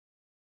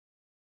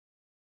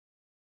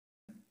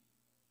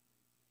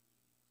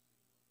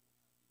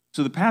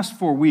So the past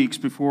 4 weeks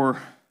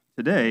before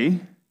today,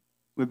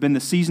 we've been the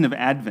season of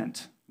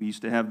Advent. We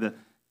used to have the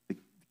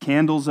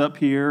candles up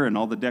here and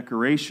all the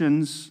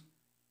decorations.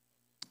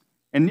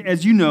 And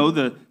as you know,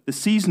 the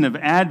season of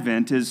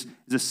Advent is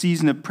a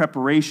season of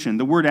preparation.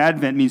 The word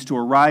Advent means to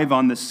arrive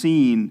on the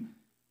scene.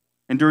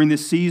 And during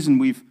this season,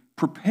 we've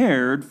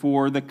prepared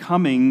for the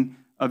coming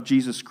of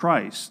Jesus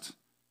Christ.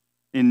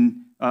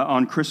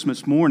 On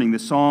Christmas morning, the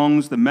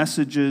songs, the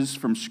messages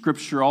from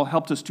Scripture all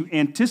helped us to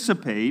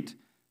anticipate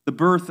the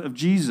birth of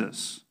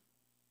Jesus.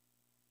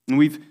 And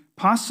we've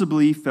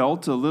possibly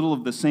felt a little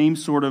of the same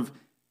sort of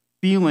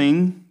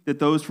feeling that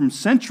those from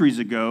centuries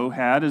ago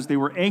had as they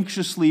were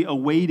anxiously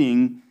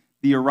awaiting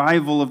the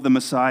arrival of the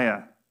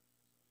Messiah.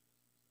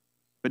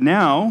 But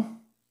now,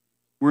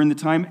 we're in the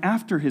time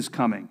after his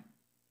coming.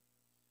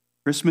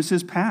 Christmas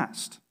is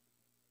past.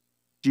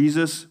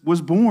 Jesus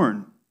was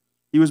born.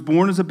 He was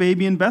born as a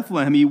baby in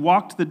Bethlehem. He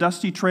walked the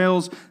dusty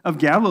trails of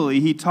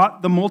Galilee. He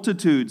taught the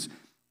multitudes.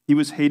 He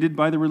was hated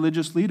by the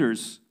religious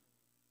leaders.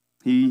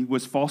 He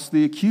was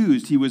falsely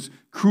accused. He was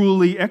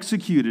cruelly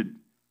executed.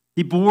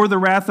 He bore the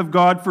wrath of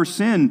God for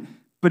sin,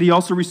 but he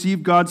also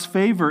received God's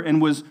favor and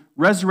was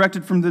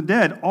resurrected from the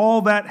dead.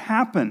 All that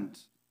happened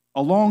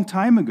a long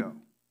time ago.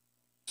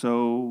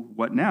 So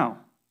what now?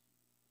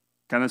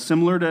 Kind of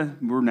similar to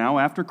we're now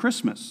after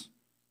Christmas.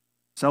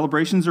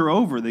 Celebrations are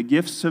over. The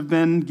gifts have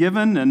been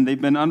given and they've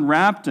been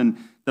unwrapped, and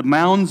the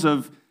mounds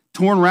of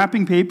torn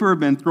wrapping paper have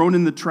been thrown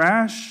in the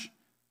trash.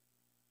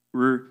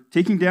 We're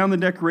taking down the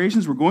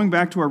decorations. We're going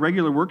back to our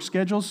regular work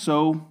schedules.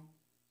 So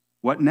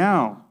what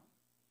now?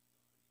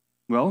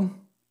 Well,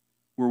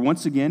 we're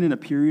once again in a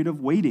period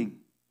of waiting.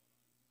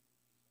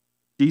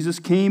 Jesus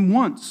came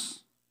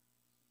once,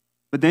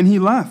 but then he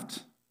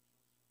left.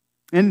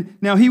 And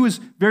now he was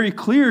very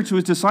clear to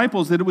his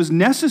disciples that it was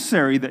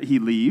necessary that he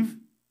leave.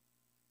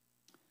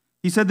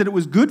 He said that it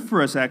was good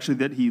for us, actually,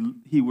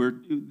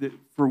 that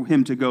for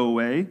him to go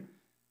away.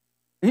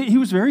 He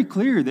was very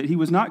clear that he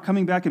was not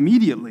coming back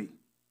immediately.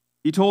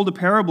 He told a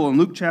parable in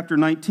Luke chapter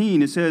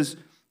 19. It says,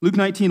 Luke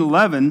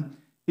 19:11,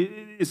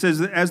 it says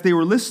that as they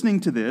were listening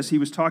to this, he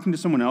was talking to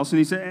someone else, and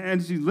he said,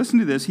 as he listened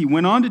to this, he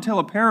went on to tell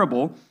a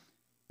parable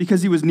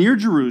because he was near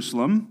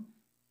Jerusalem,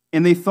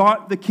 and they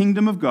thought the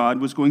kingdom of God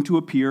was going to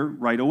appear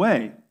right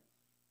away.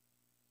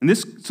 And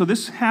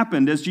this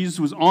happened as Jesus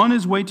was on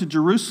his way to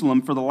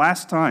Jerusalem for the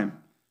last time,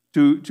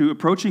 to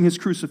approaching his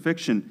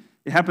crucifixion.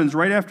 It happens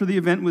right after the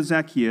event with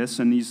Zacchaeus,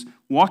 and he's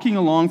walking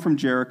along from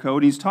Jericho,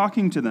 and he's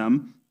talking to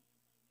them,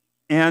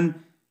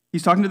 and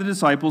he's talking to the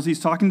disciples,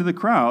 he's talking to the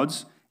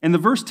crowds, and the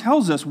verse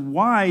tells us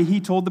why he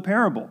told the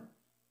parable.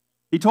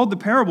 He told the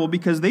parable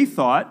because they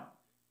thought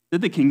that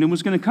the kingdom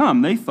was going to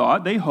come. They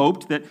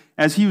hoped that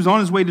as he was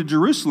on his way to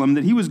Jerusalem,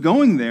 that he was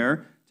going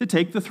there to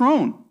take the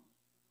throne.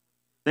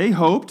 They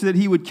hoped that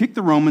he would kick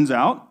the Romans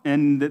out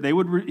and that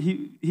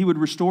he would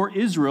restore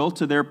Israel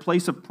to their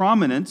place of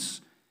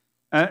prominence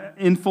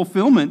in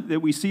fulfillment that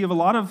we see of a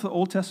lot of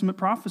Old Testament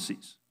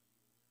prophecies.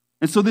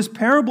 And so this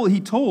parable he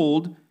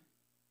told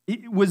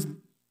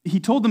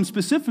them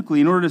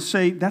specifically in order to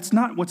say that's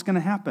not what's going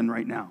to happen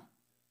right now,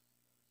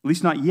 at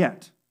least not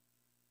yet.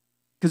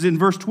 Because in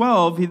verse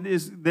 12, he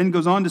then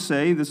goes on to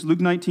say, this is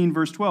Luke 19,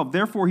 verse 12,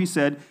 therefore he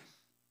said,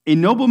 a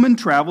nobleman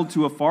traveled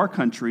to a far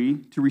country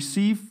to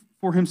receive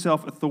for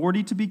himself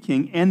authority to be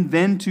king and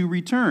then to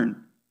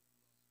return.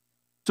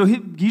 So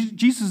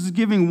Jesus is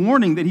giving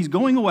warning that he's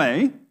going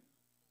away,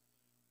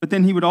 but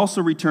then he would also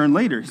return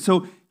later.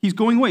 So he's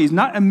going away. He's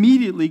not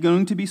immediately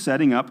going to be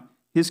setting up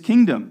his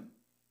kingdom.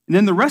 And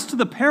then the rest of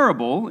the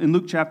parable in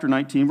Luke chapter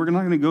 19, we're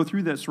not going to go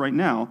through this right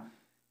now,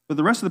 but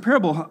the rest of the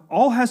parable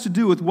all has to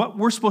do with what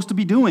we're supposed to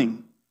be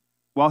doing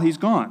while he's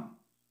gone,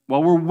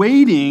 while we're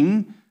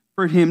waiting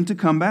for him to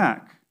come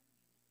back.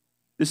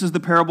 This is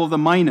the parable of the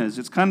minas.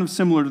 It's kind of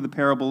similar to the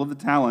parable of the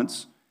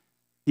talents.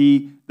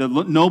 The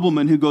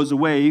nobleman who goes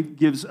away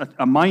gives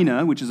a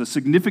mina, which is a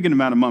significant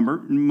amount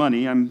of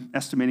money. I'm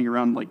estimating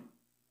around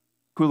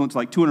equivalent to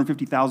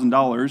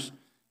 $250,000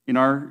 in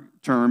our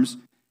terms,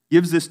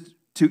 gives this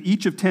to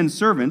each of 10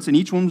 servants, and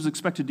each one was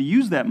expected to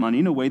use that money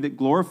in a way that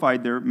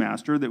glorified their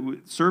master,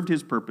 that served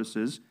his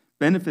purposes,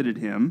 benefited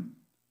him.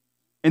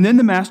 And then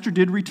the master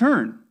did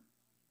return.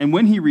 And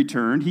when he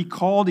returned, he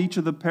called each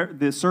of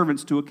the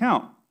servants to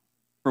account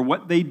for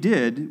what they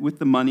did with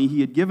the money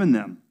he had given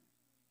them.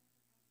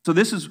 So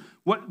this is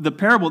what the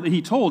parable that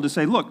he told to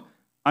say, look,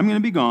 I'm going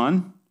to be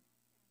gone,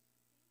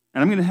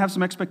 and I'm going to have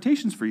some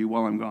expectations for you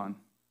while I'm gone.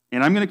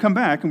 And I'm going to come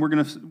back, and we're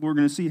going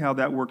to see how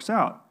that works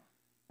out.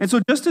 And so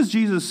just as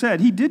Jesus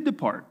said, he did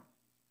depart.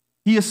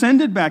 He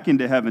ascended back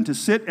into heaven to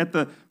sit at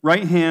the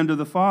right hand of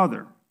the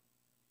Father.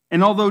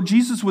 And although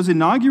Jesus was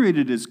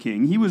inaugurated as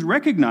king, he was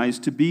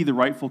recognized to be the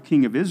rightful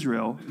king of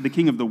Israel, the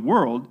king of the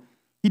world.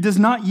 He does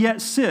not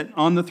yet sit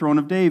on the throne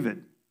of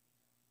David.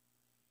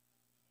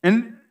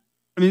 And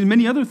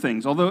many other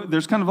things, although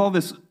there's kind of all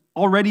this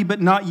already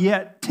but not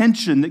yet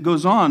tension that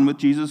goes on with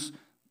Jesus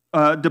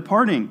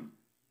departing.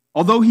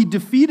 Although he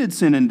defeated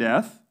sin and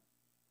death,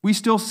 we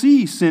still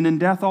see sin and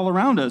death all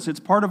around us. It's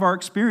part of our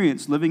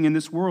experience living in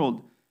this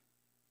world.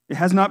 It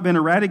has not been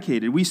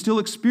eradicated. We still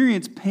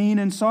experience pain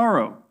and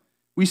sorrow.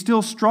 We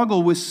still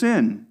struggle with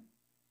sin.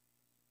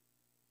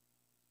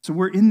 So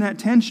we're in that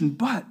tension,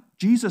 but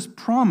Jesus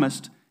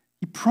promised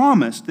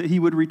that he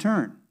would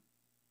return.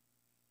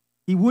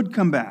 He would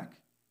come back.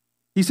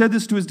 He said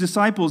this to his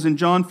disciples in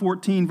John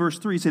 14, verse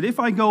 3. He said, if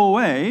I go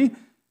away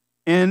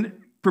and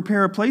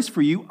prepare a place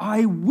for you,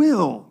 I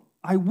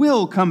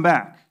will come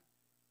back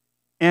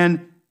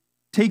and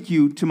take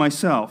you to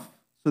myself,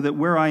 so that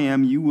where I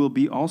am, you will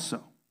be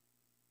also.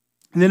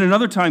 And then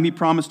another time he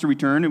promised to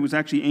return. It was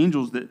actually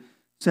angels that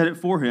said it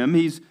for him.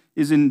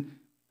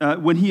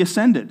 When he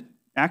ascended,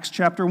 Acts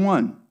chapter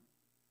 1.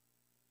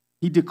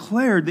 He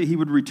declared that he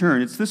would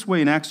return. It's this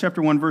way in Acts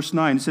chapter 1, verse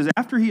 9. It says,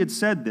 after he had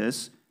said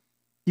this,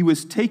 he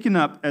was taken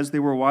up as they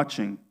were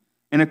watching,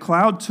 and a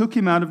cloud took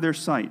him out of their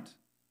sight.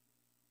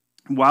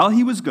 While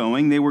he was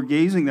going, they were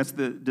gazing, that's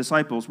the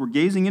disciples, were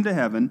gazing into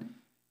heaven.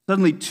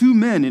 Suddenly 2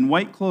 men in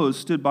white clothes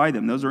stood by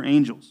them. Those are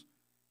angels.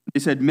 They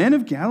said, men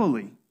of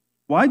Galilee,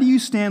 why do you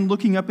stand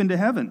looking up into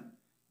heaven?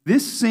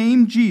 This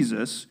same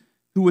Jesus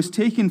who was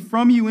taken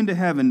from you into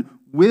heaven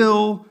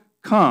will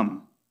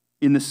come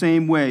in the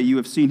same way you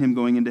have seen him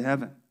going into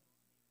heaven.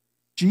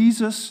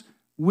 Jesus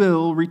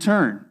will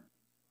return.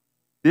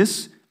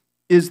 This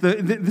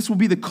will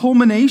be the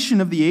culmination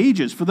of the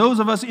ages. For those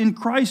of us in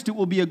Christ, it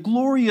will be a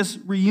glorious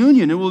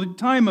reunion. It will be a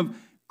time of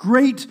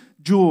great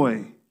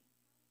joy.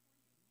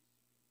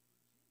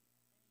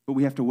 But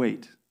we have to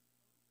wait.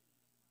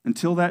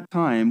 Until that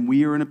time,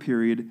 we are in a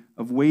period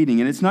of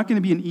waiting. And it's not going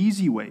to be an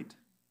easy wait.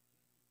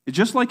 It's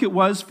just like it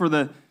was for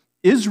the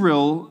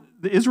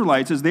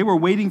Israelites as they were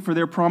waiting for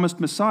their promised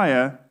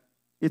Messiah.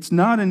 It's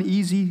not an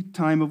easy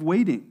time of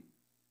waiting.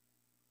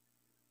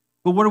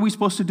 But what are we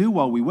supposed to do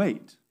while we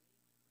wait?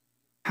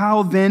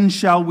 How then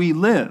shall we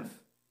live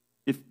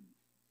if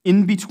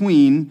in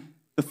between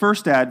the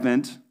first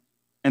advent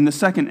and the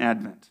second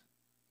advent?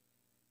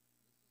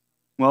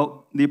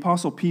 Well, the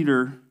Apostle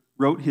Peter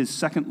wrote his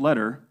second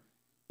letter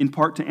in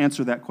part to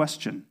answer that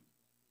question.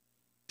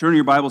 Turn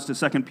your Bibles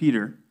to 2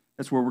 Peter.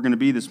 That's where we're going to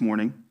be this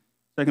morning.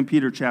 2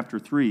 Peter chapter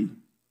 3.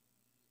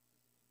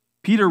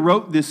 Peter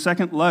wrote this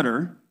second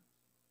letter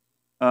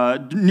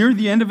near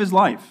the end of his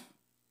life.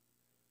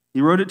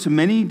 He wrote it to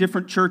many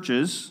different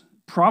churches,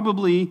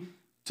 probably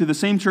to the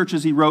same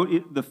churches he wrote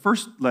his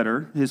first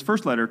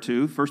letter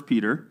to, 1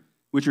 Peter,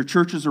 which are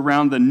churches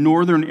around the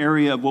northern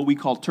area of what we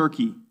call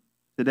Turkey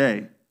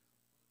today.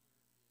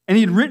 And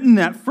he had written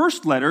that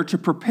first letter to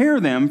prepare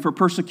them for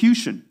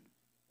persecution,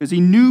 because he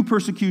knew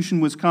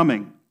persecution was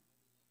coming.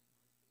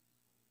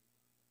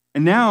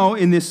 And now,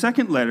 in this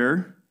second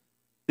letter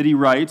that he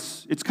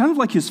writes, it's kind of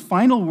like his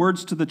final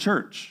words to the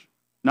church.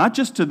 Not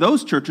just to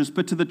those churches,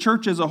 but to the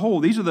church as a whole.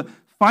 These are the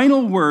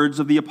final words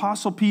of the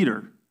Apostle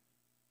Peter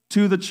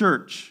to the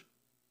church.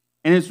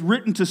 And it's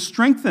written to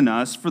strengthen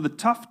us for the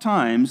tough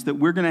times that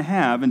we're going to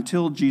have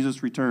until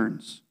Jesus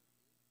returns.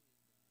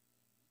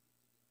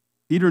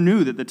 Peter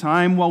knew that the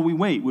time while we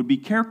wait would be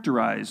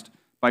characterized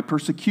by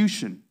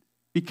persecution,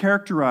 be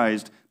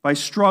characterized by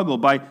struggle,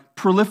 by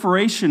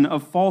proliferation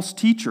of false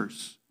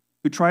teachers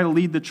who try to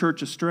lead the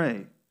church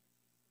astray.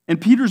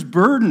 And Peter's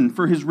burden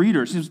for his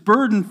readers, his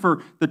burden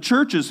for the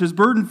churches, his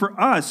burden for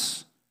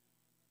us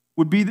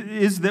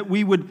is that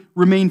we would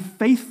remain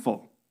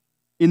faithful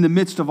in the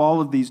midst of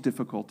all of these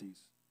difficulties.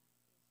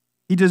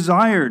 He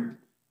desired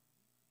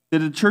that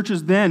the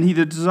churches then, he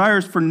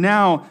desires for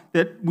now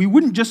that we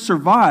wouldn't just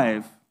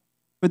survive,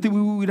 but that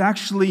we would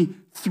actually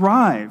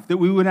thrive, that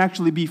we would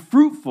actually be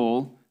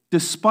fruitful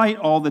despite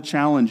all the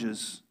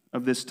challenges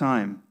of this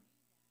time.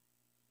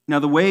 Now,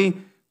 the way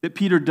that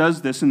Peter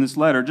does this in this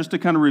letter, just to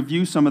kind of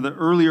review some of the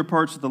earlier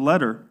parts of the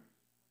letter,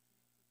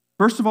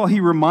 first of all, he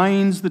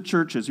reminds the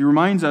churches, he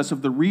reminds us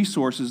of the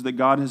resources that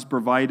God has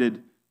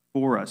provided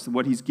for us,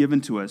 what he's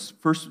given to us.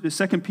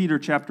 2 Peter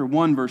chapter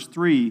 1, verse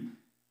 3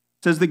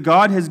 says that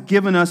God has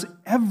given us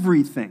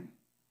everything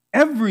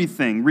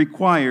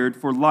required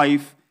for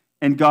life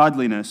and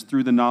godliness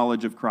through the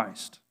knowledge of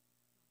Christ.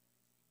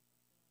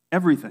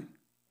 Everything.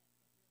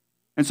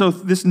 And so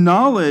this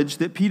knowledge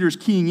that Peter's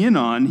keying in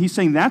on, he's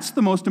saying that's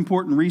the most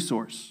important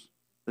resource.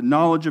 The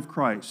knowledge of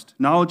Christ,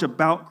 knowledge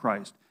about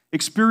Christ,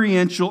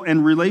 experiential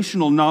and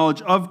relational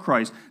knowledge of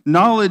Christ,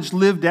 knowledge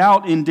lived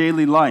out in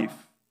daily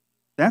life.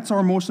 That's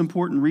our most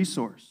important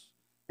resource.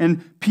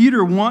 And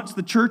Peter wants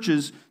the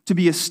churches to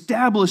be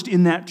established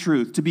in that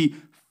truth, to be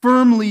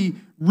firmly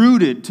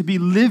rooted, to be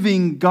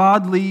living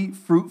godly,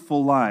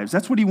 fruitful lives.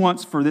 That's what he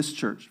wants for this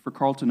church, for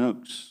Carlton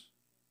Oaks.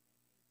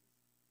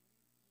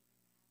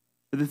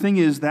 But the thing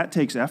is, that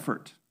takes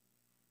effort.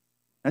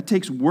 That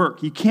takes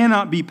work. You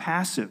cannot be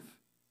passive.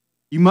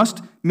 You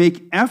must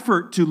make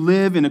effort to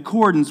live in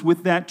accordance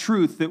with that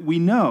truth that we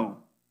know.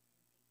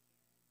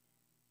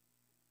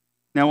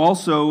 Now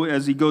also,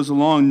 as he goes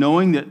along,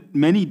 knowing that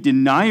many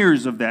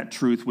deniers of that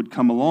truth would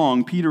come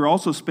along, Peter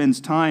also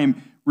spends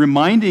time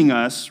reminding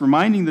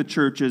the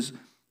churches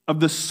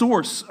of the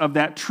source of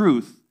that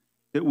truth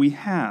that we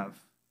have.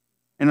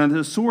 And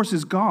the source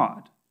is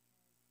God.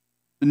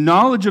 The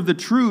knowledge of the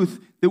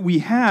truth that we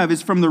have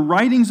is from the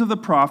writings of the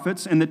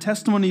prophets and the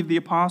testimony of the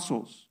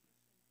apostles.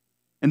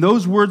 And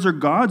those words are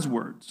God's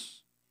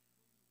words.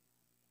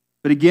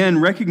 But again,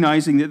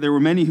 recognizing that there were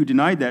many who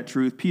denied that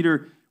truth,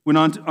 Peter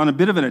went on a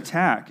bit of an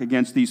attack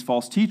against these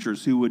false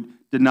teachers who would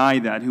deny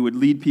that, who would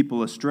lead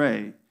people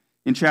astray.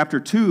 In chapter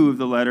 2 of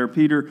the letter,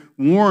 Peter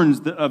warns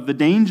of the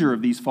danger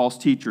of these false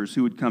teachers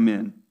who would come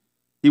in.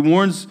 He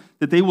warns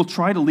that they will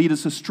try to lead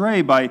us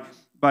astray by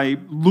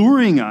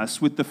luring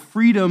us with the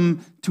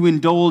freedom to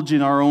indulge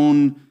in our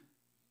own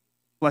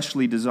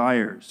fleshly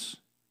desires.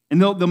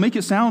 And they'll make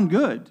it sound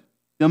good.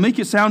 They'll make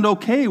it sound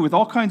okay with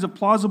all kinds of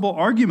plausible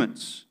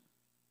arguments.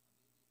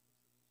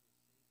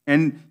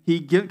 And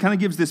he kind of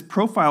gives this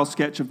profile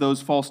sketch of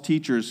those false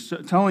teachers,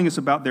 telling us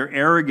about their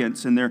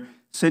arrogance and their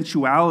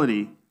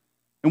sensuality.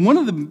 And one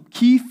of the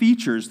key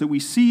features that we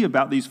see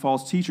about these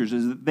false teachers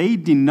is that they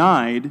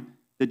denied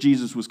that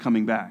Jesus was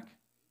coming back.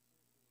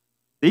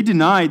 They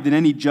denied that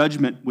any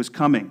judgment was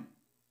coming.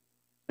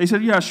 They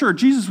said, yeah, sure,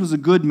 Jesus was a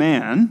good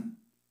man.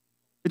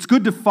 It's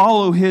good to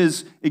follow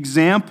his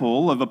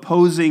example of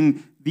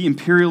opposing the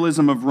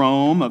imperialism of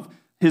Rome, of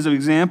his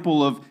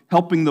example of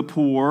helping the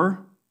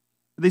poor.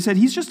 But they said,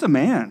 he's just a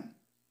man.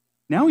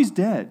 Now he's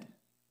dead.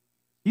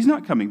 He's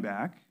not coming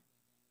back.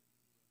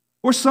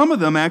 Or some of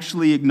them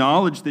actually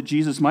acknowledged that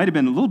Jesus might have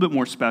been a little bit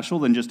more special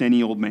than just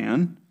any old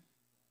man.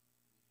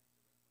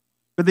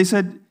 But they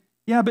said,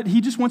 yeah, but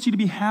he just wants you to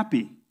be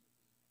happy.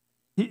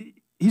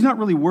 He's not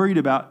really worried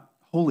about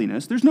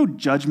holiness. There's no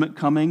judgment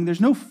coming.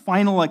 There's no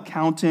final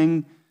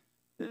accounting.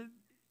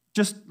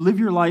 Just live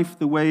your life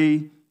the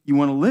way you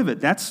want to live it.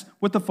 That's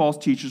what the false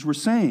teachers were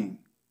saying.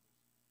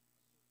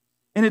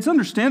 And it's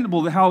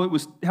understandable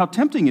how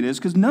tempting it is,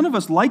 because none of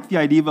us like the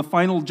idea of a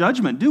final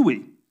judgment, do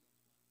we?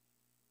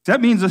 That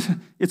means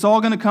it's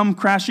all going to come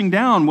crashing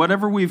down,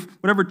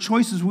 whatever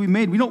choices we've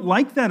made. We don't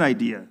like that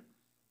idea.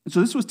 And so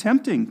this was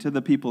tempting to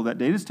the people that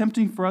day. It's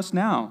tempting for us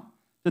now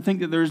to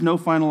think that there is no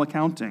final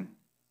accounting.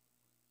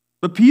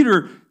 But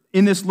Peter,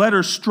 in this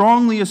letter,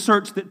 strongly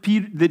asserts that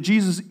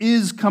Jesus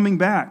is coming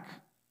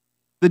back.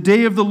 The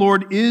day of the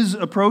Lord is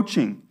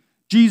approaching.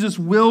 Jesus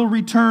will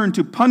return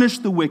to punish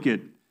the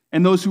wicked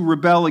and those who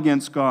rebel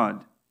against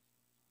God.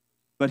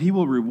 But he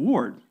will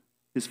reward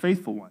his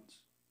faithful ones.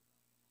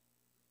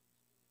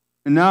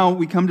 And now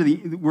we come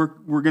to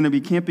we're going to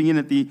be camping in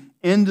at the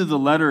end of the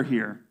letter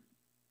here.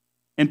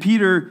 And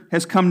Peter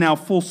has come now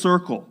full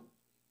circle.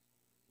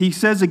 He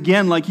says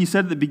again, like he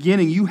said at the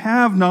beginning, you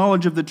have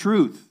knowledge of the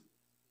truth.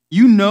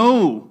 You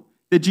know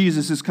that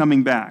Jesus is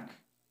coming back.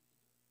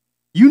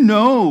 You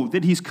know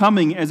that he's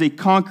coming as a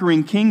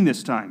conquering king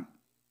this time.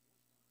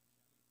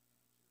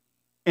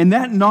 And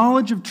that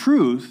knowledge of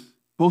truth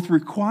both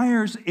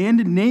requires and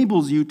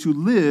enables you to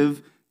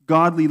live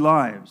godly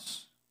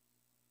lives.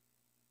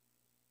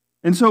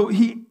 And so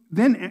he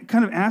then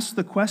kind of asks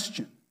the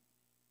question,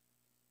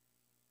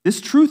 this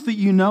truth that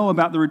you know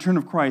about the return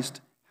of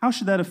Christ, how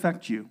should that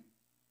affect you?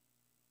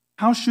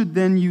 How should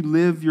then you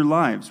live your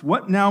lives?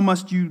 What now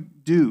must you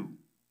do?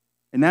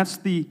 And that's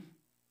the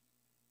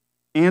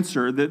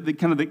answer,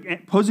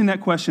 posing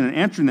that question and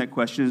answering that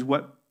question is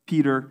what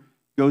Peter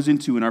goes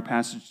into in our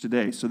passage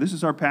today. So this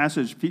is our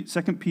passage,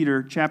 2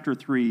 Peter chapter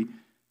 3.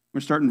 We're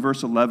starting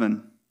verse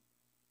 11.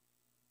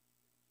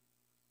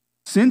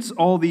 Since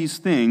all these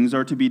things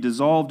are to be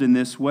dissolved in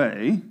this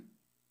way,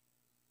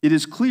 it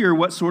is clear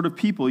what sort of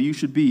people you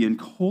should be in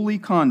holy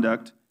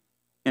conduct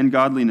and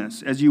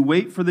godliness as you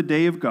wait for the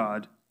day of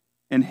God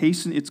and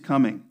hasten its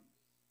coming.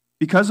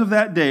 Because of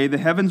that day, the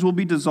heavens will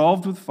be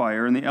dissolved with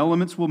fire and the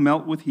elements will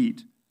melt with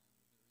heat.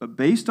 But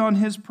based on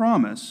his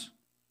promise,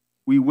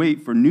 we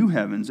wait for new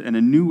heavens and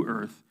a new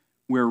earth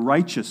where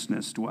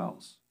righteousness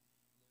dwells.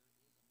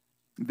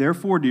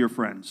 Therefore, dear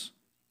friends,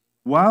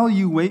 while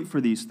you wait for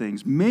these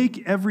things,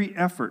 make every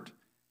effort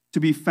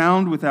to be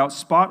found without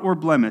spot or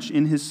blemish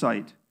in his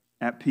sight,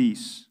 at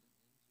peace.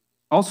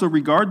 Also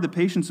regard the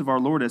patience of our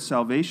Lord as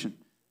salvation,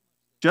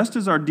 just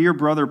as our dear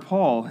brother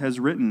Paul has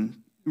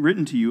written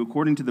to you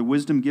according to the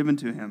wisdom given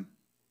to him.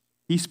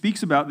 He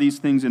speaks about these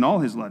things in all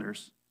his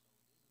letters.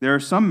 There are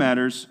some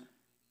matters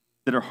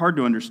that are hard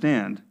to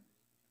understand.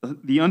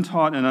 The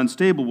untaught and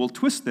unstable will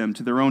twist them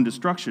to their own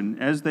destruction,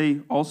 as they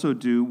also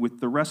do with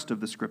the rest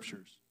of the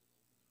Scriptures.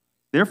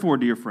 Therefore,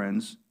 dear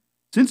friends,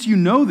 since you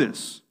know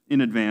this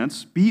in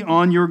advance, be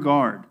on your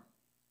guard,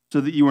 so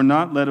that you are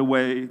not led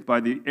away by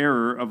the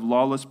error of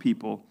lawless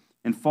people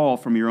and fall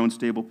from your own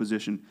stable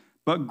position,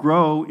 but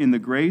grow in the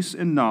grace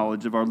and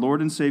knowledge of our Lord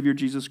and Savior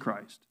Jesus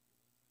Christ.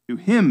 To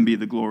him be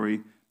the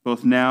glory,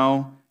 both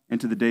now and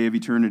to the day of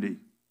eternity.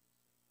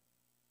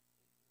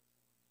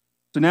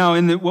 So now,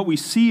 what we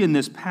see in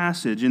this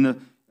passage, in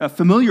a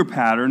familiar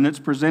pattern that's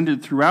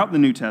presented throughout the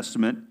New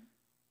Testament,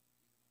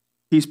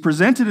 he's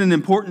presented an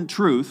important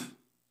truth.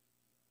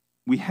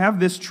 We have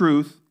this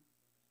truth.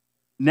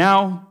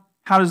 Now,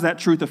 how does that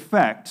truth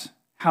affect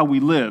how we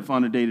live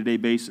on a day-to-day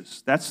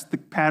basis? That's the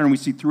pattern we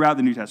see throughout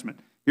the New Testament.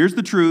 Here's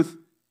the truth.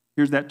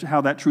 Here's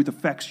how that truth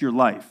affects your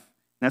life.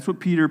 That's what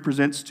Peter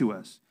presents to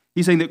us.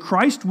 He's saying that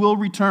Christ will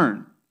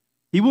return.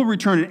 He will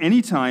return at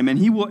any time, and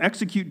he will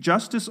execute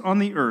justice on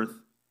the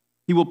earth.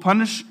 He will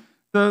punish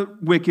the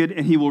wicked,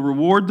 and he will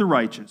reward the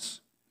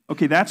righteous.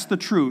 Okay, that's the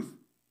truth.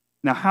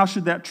 Now, how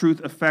should that truth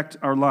affect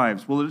our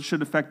lives? Well, it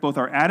should affect both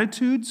our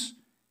attitudes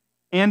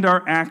and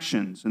our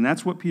actions, and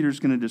that's what Peter's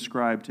going to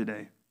describe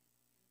today,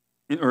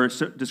 or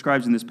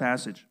describes in this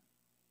passage.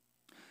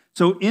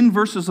 So in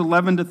verses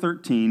 11 to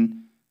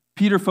 13,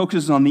 Peter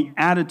focuses on the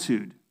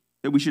attitude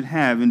that we should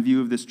have in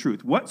view of this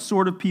truth. What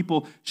sort of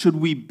people should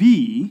we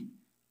be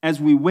as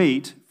we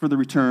wait for the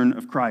return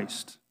of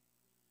Christ?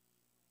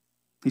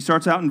 He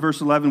starts out in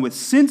verse 11 with,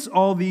 since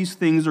all these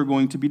things are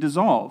going to be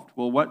dissolved.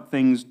 Well, what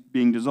things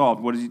being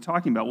dissolved? What is he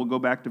talking about? We'll go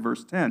back to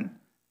verse 10.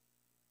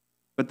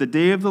 But the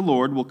day of the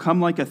Lord will come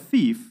like a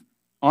thief.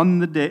 On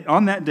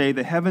that day,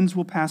 the heavens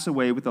will pass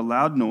away with a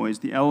loud noise,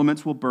 the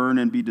elements will burn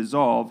and be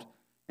dissolved,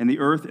 and the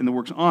earth and the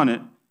works on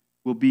it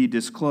will be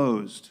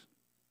disclosed.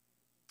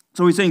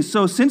 So he's saying,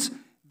 so since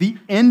the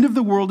end of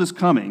the world is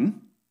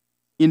coming,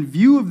 in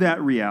view of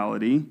that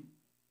reality,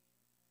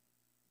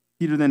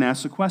 Peter then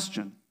asks a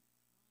question.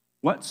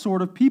 What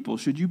sort of people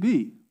should you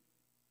be?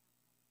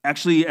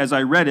 Actually, as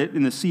I read it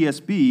in the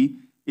CSB,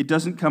 it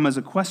doesn't come as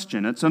a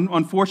question. It's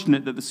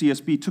unfortunate that the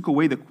CSB took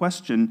away the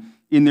question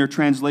in their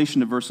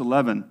translation of verse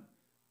 11.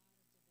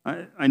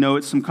 I know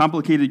it's some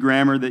complicated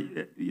grammar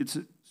that it's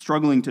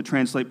struggling to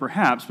translate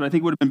perhaps, but I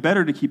think it would have been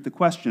better to keep the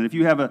question. If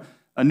you have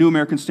a New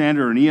American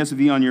Standard or an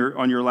ESV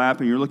on your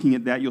lap and you're looking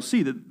at that, you'll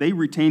see that they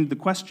retained the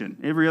question.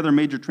 Every other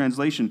major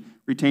translation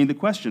retained the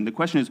question. The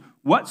question is,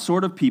 what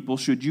sort of people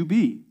should you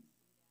be?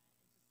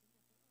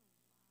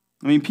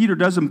 I mean, Peter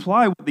does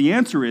imply what the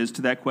answer is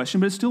to that question,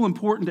 but it's still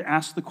important to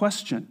ask the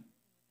question.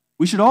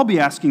 We should all be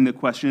asking the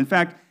question. In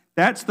fact,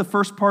 that's the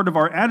first part of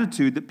our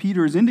attitude that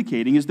Peter is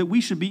indicating, is that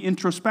we should be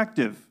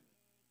introspective.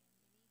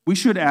 We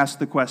should ask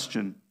the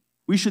question.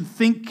 We should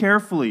think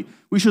carefully.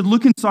 We should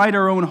look inside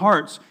our own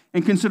hearts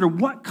and consider,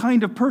 what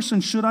kind of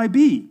person should I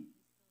be?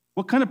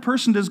 What kind of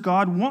person does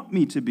God want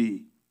me to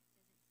be?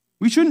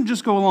 We shouldn't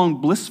just go along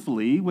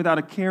blissfully without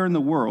a care in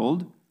the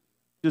world,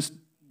 just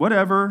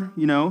whatever,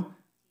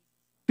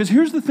 Because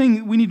here's the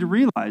thing we need to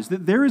realize,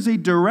 that there is a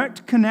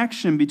direct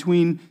connection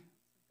between,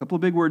 a couple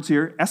of big words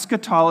here,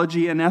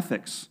 eschatology and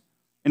ethics.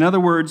 In other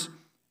words,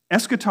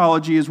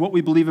 eschatology is what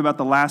we believe about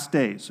the last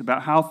days,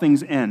 about how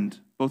things end,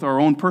 both our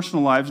own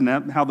personal lives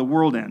and how the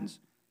world ends.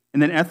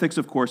 And then ethics,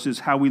 of course, is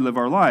how we live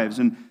our lives.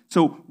 And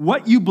so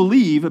what you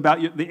believe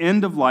about the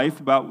end of life,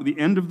 about the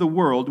end of the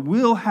world,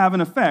 will have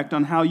an effect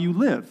on how you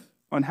live,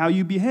 on how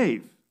you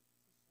behave.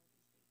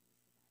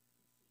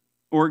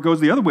 Or it goes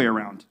the other way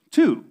around,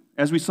 too.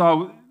 As we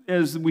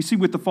see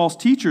with the false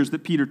teachers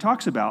that Peter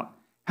talks about,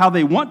 how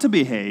they want to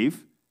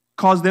behave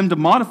caused them to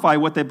modify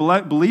what they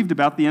believed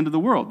about the end of the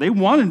world. They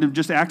wanted to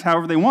just act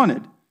however they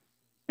wanted.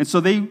 And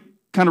so they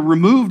kind of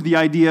removed the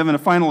idea of a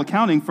final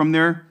accounting from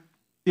their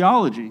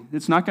theology.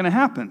 It's not going to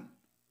happen.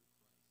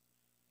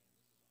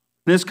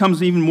 This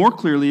comes even more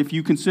clearly if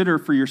you consider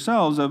for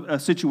yourselves a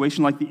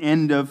situation like the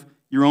end of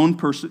your own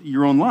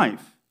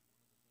life.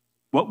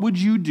 What would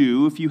you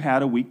do if you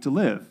had a week to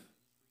live?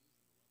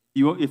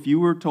 If you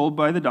were told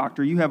by the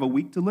doctor you have a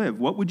week to live,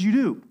 what would you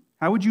do?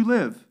 How would you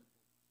live?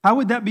 How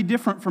would that be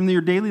different from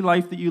your daily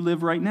life that you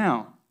live right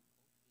now?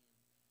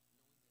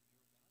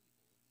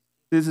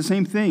 It's the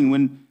same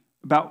thing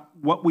about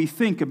what we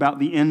think about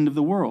the end of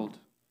the world.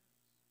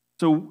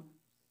 So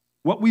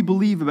what we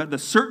believe about the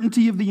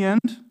certainty of the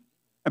end,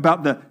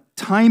 about the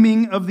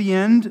timing of the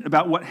end,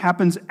 about what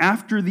happens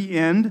after the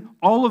end,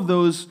 all of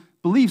those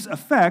beliefs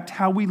affect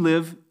how we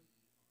live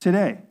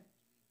today.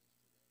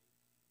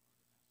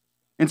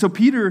 And so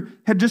Peter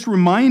had just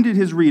reminded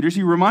his readers,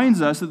 he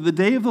reminds us that the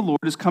day of the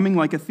Lord is coming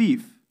like a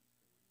thief.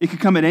 It could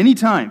come at any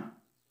time.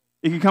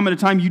 It could come at a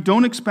time you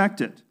don't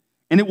expect it.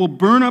 And it will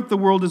burn up the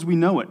world as we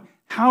know it.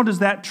 How does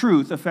that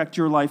truth affect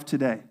your life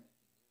today?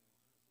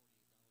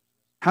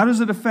 How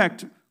does it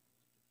affect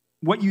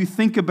what you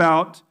think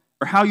about,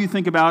 or how you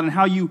think about and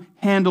how you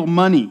handle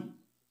money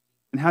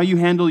and how you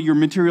handle your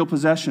material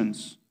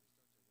possessions?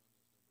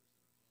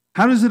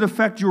 How does it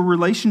affect your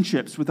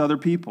relationships with other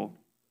people?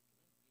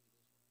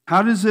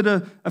 How does it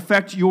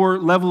affect your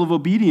level of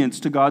obedience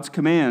to God's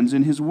commands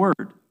in His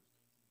Word?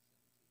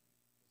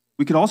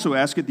 We could also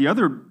ask it the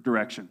other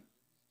direction.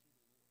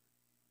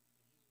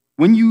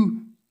 When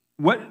you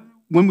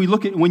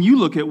look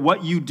at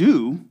what you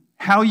do,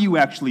 how you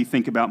actually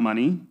think about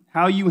money,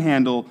 how you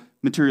handle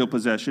material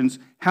possessions,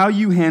 how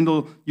you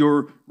handle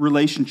your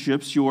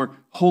relationships, your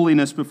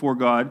holiness before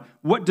God,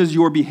 what does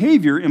your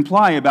behavior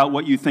imply about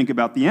what you think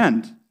about the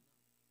end?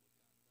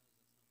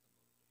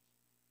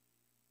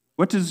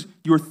 What does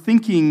your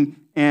thinking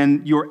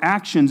and your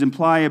actions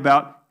imply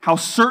about how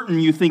certain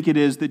you think it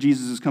is that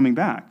Jesus is coming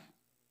back?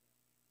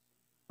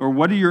 Or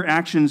what do your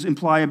actions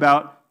imply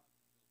about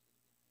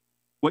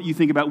what you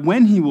think about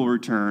when He will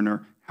return,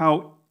 or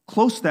how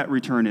close that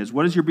return is?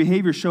 What does your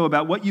behavior show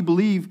about what you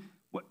believe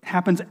what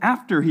happens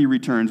after He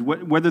returns,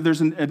 whether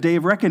there's a day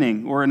of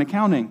reckoning or an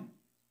accounting?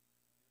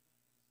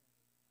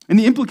 And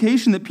the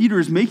implication that Peter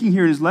is making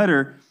here in his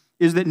letter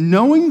is that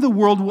knowing the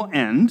world will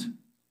end,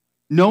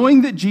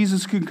 knowing that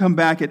Jesus could come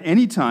back at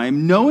any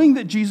time, knowing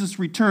that Jesus'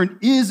 return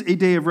is a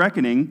day of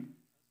reckoning,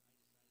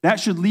 that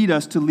should lead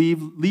us to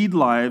lead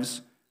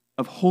lives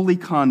of holy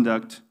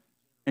conduct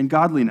and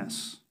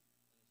godliness,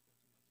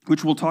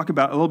 which we'll talk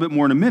about a little bit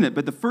more in a minute.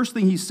 But the first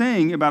thing he's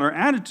saying about our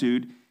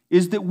attitude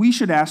is that we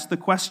should ask the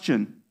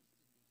question.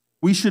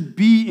 We should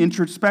be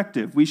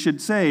introspective. We should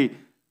say,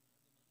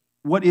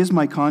 what is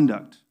my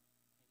conduct?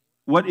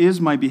 What is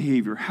my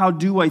behavior? How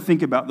do I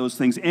think about those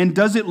things? And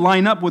does it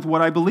line up with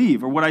what I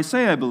believe or what I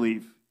say I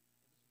believe?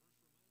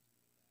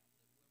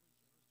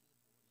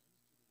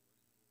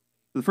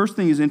 The first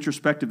thing is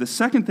introspective. The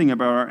second thing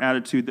about our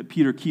attitude that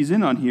Peter keys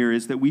in on here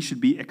is that we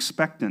should be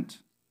expectant.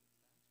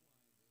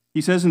 He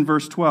says in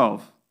verse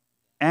 12,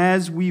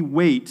 as we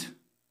wait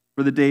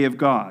for the day of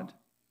God,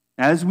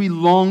 as we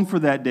long for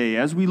that day,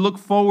 as we look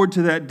forward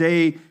to that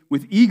day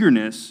with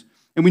eagerness.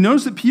 And we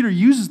notice that Peter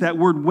uses that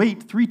word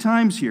wait 3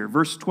 times here.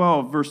 Verse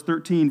 12, verse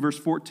 13, verse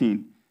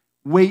 14.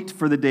 Wait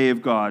for the day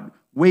of God.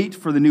 Wait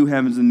for the new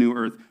heavens and new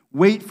earth.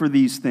 Wait for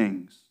these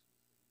things.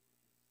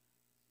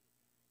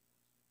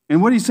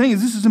 And what he's saying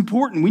is this is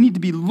important. We need to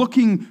be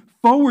looking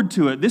forward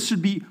to it. This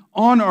should be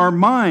on our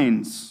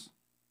minds.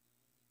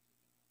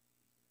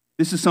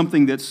 This is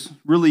something that's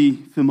really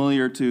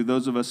familiar to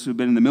those of us who've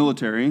been in the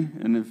military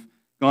and have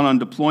gone on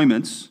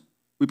deployments.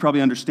 We probably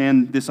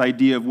understand this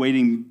idea of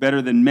waiting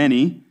better than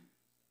many.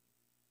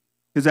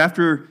 Because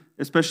after,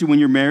 especially when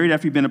you're married,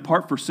 after you've been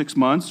apart for 6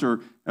 months or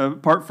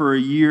apart for a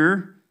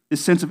year,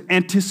 this sense of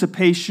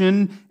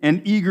anticipation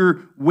and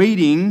eager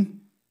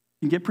waiting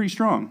can get pretty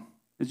strong,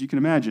 as you can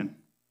imagine.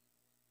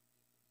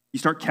 You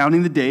start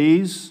counting the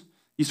days.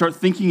 You start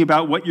thinking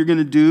about what you're going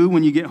to do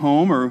when you get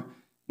home or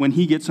when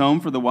he gets home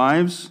for the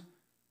wives.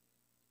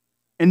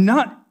 And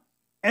not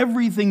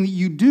everything that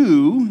you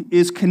do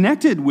is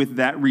connected with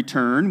that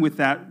return, with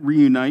that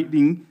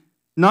reuniting.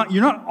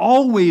 You're not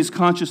always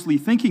consciously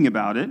thinking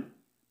about it,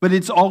 but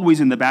it's always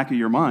in the back of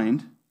your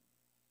mind.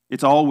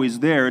 It's always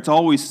there. It's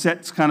always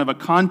sets kind of a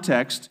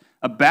context,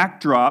 a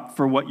backdrop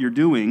for what you're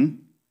doing,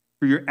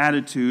 for your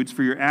attitudes,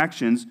 for your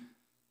actions.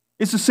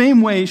 It's the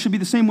same way, it should be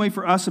the same way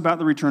for us about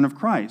the return of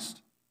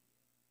Christ.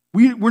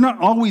 We're not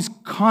always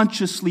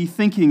consciously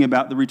thinking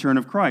about the return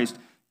of Christ.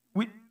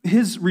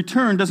 His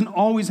return doesn't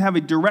always have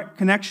a direct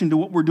connection to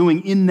what we're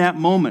doing in that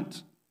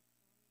moment.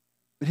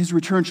 But his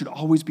return should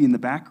always be in the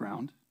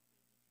background.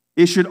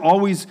 It should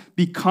always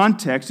be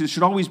context. It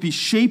should always be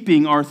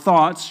shaping our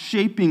thoughts,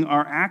 shaping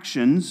our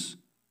actions.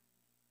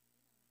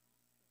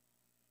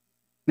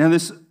 Now,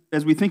 this,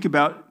 as we think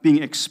about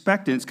being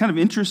expectant, it's kind of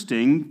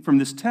interesting from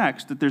this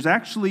text that there's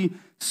actually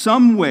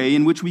some way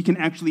in which we can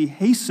actually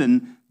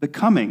hasten the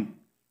coming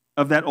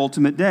of that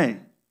ultimate day.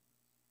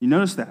 You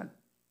notice that?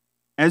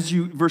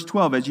 Verse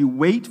 12, as you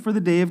wait for the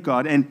day of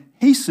God and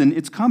hasten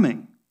its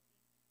coming.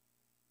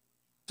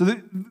 So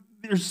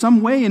there's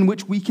some way in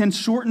which we can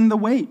shorten the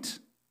wait.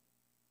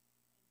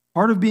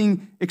 Part of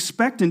being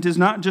expectant is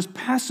not just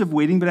passive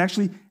waiting, but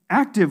actually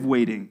active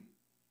waiting.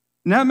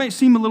 And that might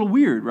seem a little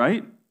weird,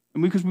 right?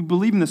 Because we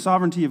believe in the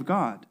sovereignty of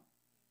God.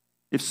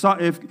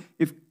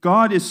 If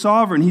God is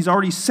sovereign, he's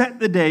already set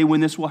the day when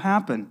this will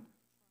happen.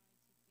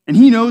 And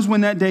he knows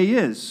when that day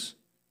is.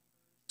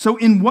 So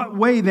in what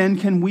way then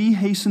can we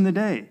hasten the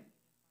day?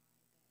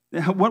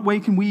 What way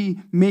can we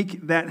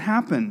make that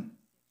happen?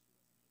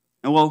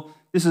 Well,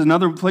 this is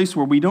another place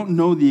where we don't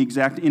know the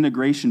exact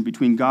integration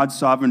between God's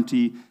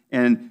sovereignty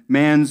and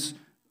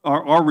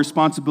our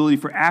responsibility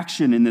for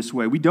action in this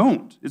way. We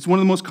don't. It's one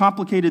of the most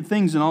complicated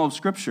things in all of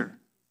Scripture.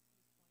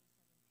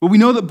 But we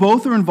know that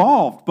both are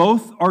involved.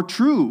 Both are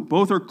true.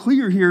 Both are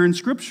clear here in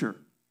Scripture.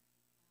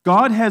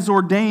 God has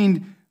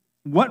ordained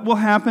what will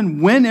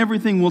happen, when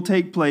everything will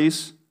take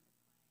place,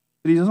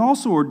 but he has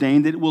also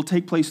ordained that it will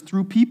take place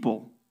through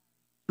people,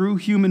 through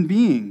human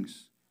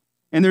beings.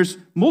 And there's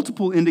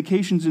multiple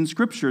indications in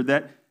Scripture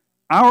that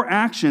our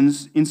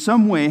actions in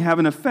some way have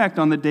an effect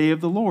on the day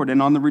of the Lord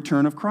and on the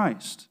return of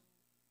Christ.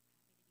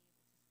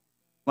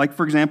 Like,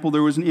 for example,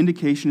 there was an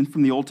indication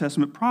from the Old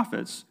Testament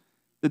prophets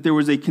that there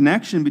was a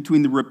connection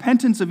between the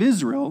repentance of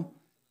Israel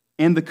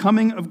and the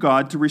coming of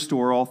God to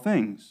restore all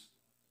things.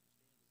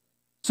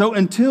 So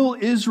until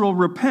Israel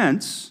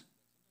repents,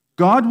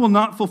 God will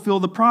not fulfill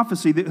the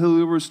prophecy that he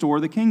will restore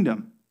the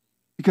kingdom,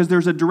 because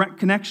there's a direct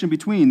connection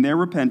between their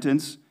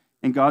repentance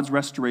and God's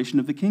restoration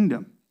of the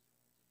kingdom.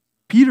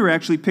 Peter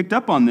actually picked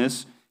up on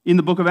this in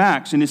the book of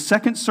Acts, in his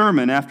second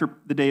sermon after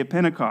the day of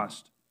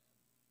Pentecost,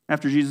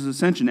 after Jesus'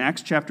 ascension,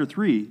 Acts chapter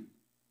 3.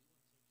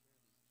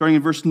 Starting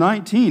in verse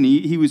 19,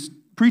 he was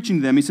preaching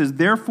to them. He says,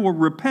 therefore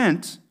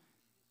repent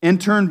and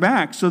turn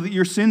back so that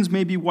your sins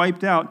may be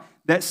wiped out,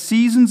 that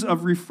seasons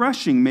of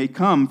refreshing may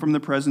come from the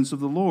presence of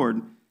the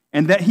Lord,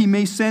 and that he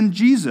may send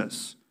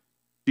Jesus.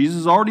 Jesus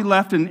has already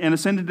left and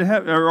ascended to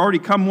heaven, or already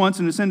come once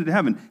and ascended to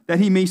heaven, that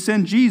he may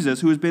send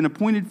Jesus, who has been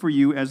appointed for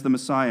you as the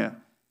Messiah.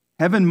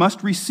 Heaven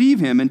must receive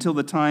him until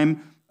the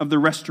time of the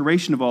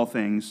restoration of all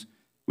things,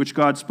 which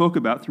God spoke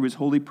about through his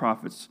holy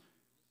prophets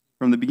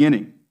from the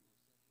beginning.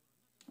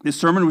 This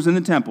sermon was in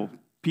the temple.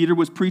 Peter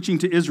was preaching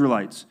to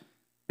Israelites.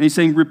 And he's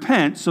saying,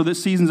 repent so that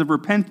seasons of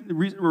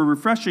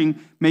refreshing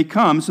may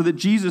come, so that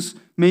Jesus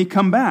may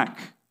come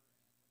back.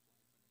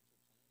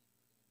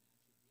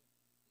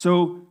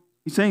 So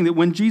he's saying that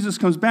when Jesus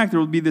comes back, there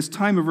will be this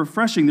time of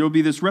refreshing. There will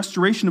be this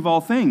restoration of all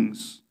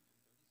things.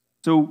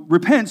 So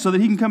repent so that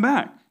he can come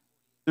back.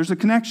 There's a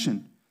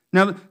connection.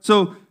 Now,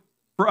 so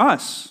for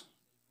us,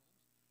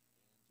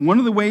 one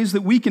of the ways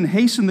that we can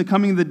hasten the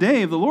coming of the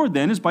day of the Lord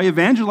then is by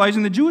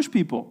evangelizing the Jewish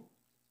people,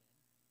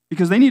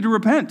 because they need to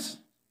repent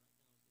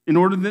in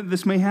order that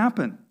this may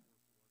happen.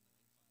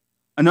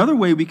 Another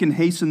way we can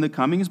hasten the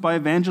coming is by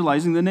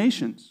evangelizing the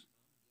nations.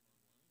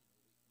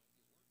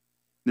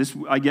 This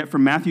I get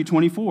from Matthew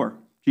 24.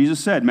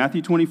 Jesus said,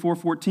 Matthew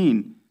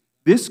 24:14,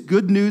 "This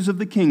good news of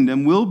the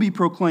kingdom will be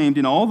proclaimed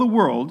in all the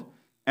world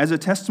as a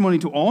testimony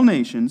to all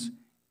nations,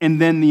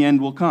 and then the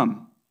end will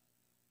come."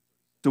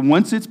 So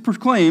once it's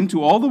proclaimed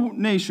to all the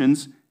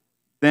nations,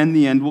 then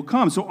the end will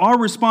come. So our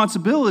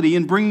responsibility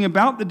in bringing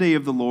about the day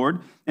of the Lord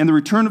and the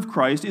return of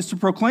Christ is to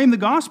proclaim the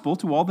gospel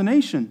to all the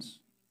nations.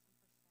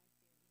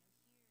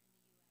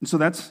 And so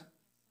that's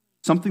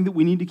something that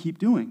we need to keep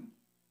doing.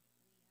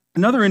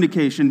 Another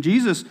indication,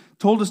 Jesus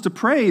told us to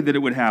pray that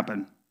it would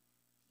happen.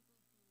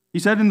 He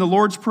said in the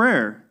Lord's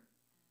Prayer,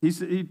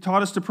 he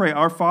taught us to pray,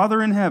 "Our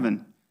Father in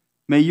heaven,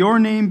 may your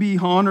name be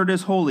honored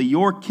as holy.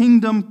 Your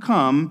kingdom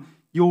come,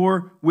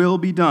 your will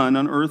be done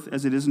on earth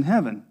as it is in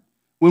heaven."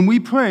 When we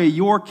pray,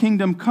 "Your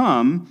kingdom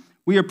come,"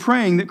 we are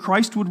praying that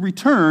Christ would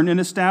return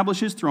and establish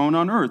his throne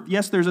on earth.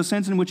 Yes, there's a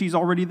sense in which he's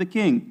already the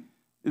king.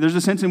 There's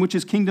a sense in which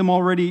his kingdom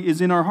already is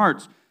in our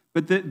hearts.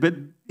 But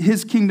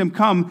his kingdom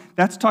come,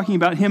 that's talking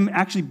about him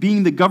actually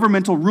being the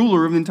governmental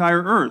ruler of the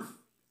entire earth,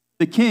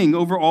 the king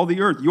over all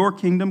the earth. Your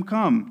kingdom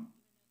come.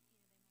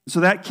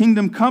 So that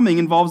kingdom coming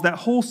involves that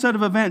whole set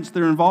of events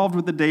that are involved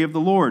with the day of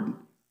the Lord.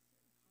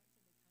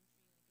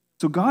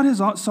 So God has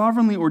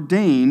sovereignly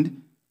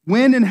ordained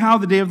when and how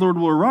the day of the Lord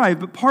will arrive,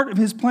 but part of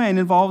his plan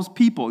involves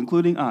people,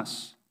 including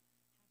us,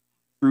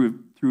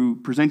 through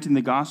presenting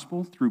the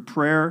gospel, through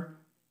prayer,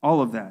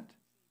 all of that.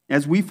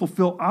 As we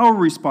fulfill our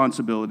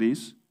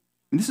responsibilities,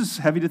 and this is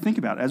heavy to think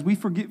about, as we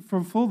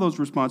fulfill those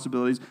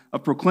responsibilities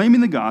of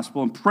proclaiming the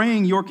gospel and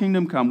praying your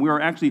kingdom come, we are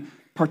actually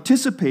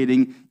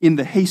participating in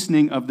the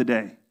hastening of the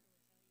day.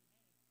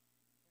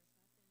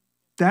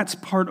 That's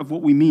part of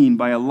what we mean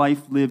by a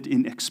life lived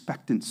in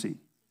expectancy.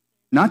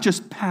 Not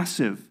just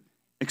passive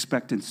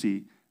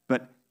expectancy,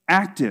 but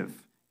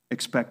active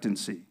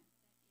expectancy.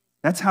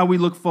 That's how we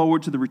look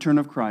forward to the return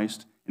of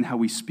Christ and how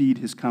we speed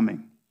his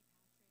coming.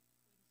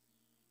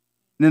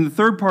 And then the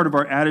third part of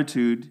our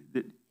attitude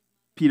that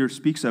Peter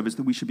speaks of is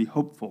that we should be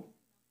hopeful.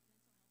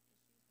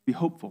 Be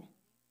hopeful.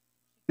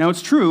 Now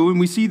it's true, and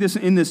we see this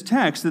in this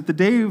text, that the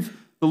day of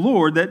the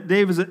Lord, that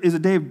day is a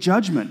day of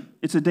judgment.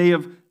 It's a day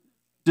of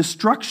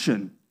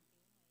destruction.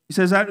 He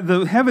says that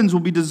the heavens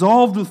will be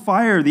dissolved with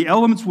fire, the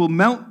elements will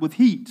melt with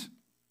heat.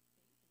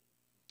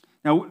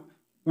 Now,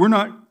 we're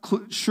not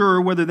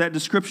sure whether that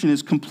description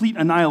is complete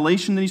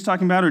annihilation that he's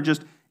talking about or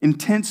just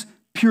intense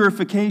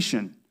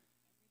purification.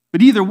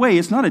 But either way,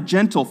 it's not a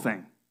gentle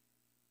thing.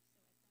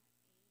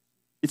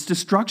 It's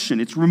destruction.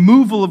 It's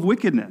removal of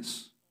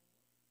wickedness.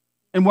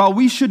 And while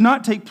we should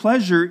not take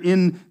pleasure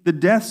in the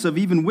deaths of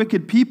even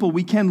wicked people,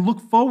 we can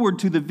look forward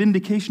to the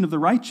vindication of the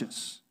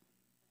righteous.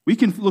 We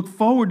can look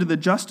forward to the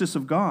justice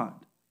of God.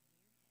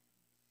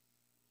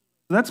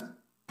 So that's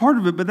part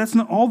of it, but that's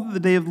not all that the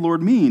day of the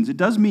Lord means. It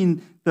does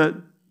mean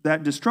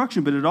that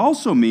destruction, but it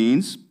also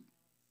means,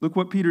 look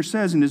what Peter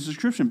says in his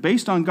description,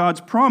 based on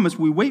God's promise,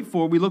 we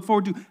look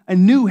forward to a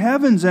new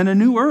heavens and a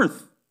new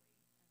earth.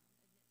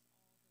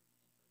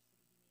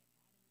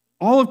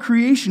 All of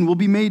creation will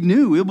be made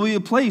new. It will be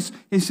a place,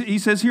 he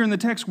says here in the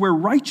text, where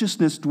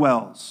righteousness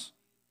dwells.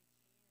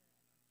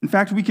 In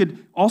fact, we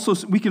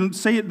can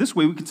say it this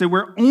way. We can say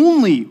where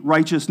only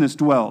righteousness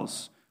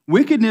dwells.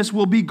 Wickedness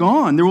will be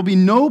gone. There will be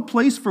no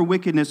place for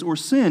wickedness or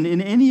sin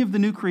in any of the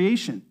new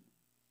creation.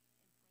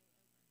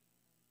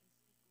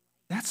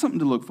 That's something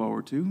to look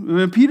forward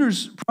to.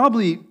 Peter's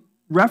probably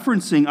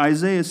referencing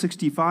Isaiah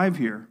 65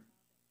 here.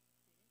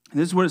 And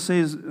this is what it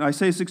says,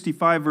 Isaiah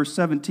 65, verse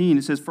 17.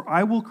 It says, "For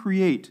I will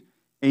create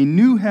a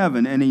new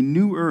heaven and a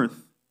new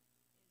earth.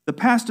 The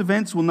past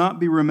events will not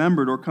be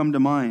remembered or come to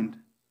mind.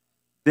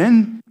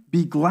 Then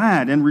be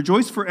glad and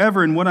rejoice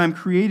forever in what I'm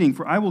creating,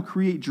 for I will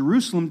create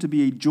Jerusalem to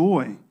be a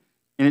joy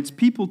and its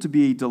people to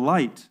be a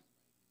delight.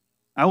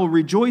 I will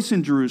rejoice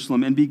in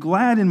Jerusalem and be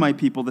glad in my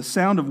people. The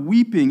sound of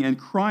weeping and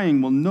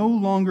crying will no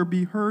longer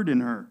be heard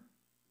in her."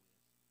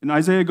 And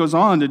Isaiah goes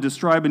on to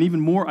describe an even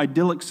more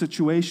idyllic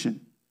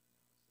situation.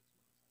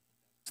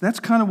 So that's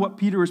kind of what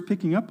Peter is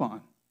picking up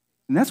on.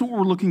 And that's what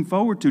we're looking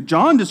forward to.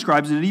 John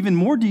describes it in even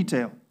more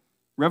detail.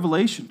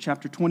 Revelation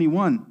chapter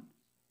 21.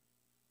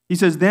 He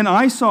says, "Then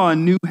I saw a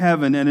new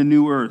heaven and a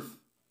new earth.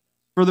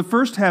 For the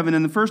first heaven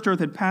and the first earth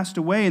had passed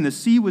away, and the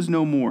sea was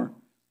no more.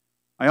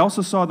 I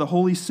also saw the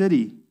holy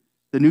city,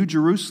 the new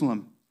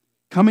Jerusalem,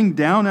 coming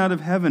down out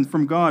of heaven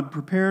from God,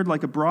 prepared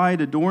like a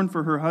bride adorned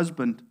for her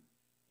husband.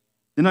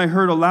 Then I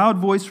heard a loud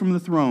voice from the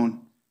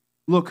throne.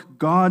 'Look,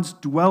 God's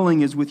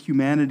dwelling is with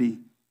humanity,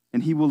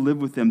 and he will live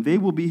with them. They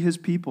will be his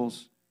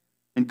peoples,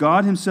 and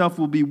God himself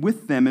will be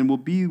with them and will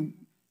be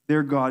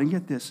their God. And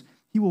get this,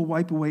 he will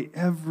wipe away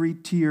every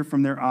tear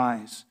from their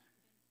eyes.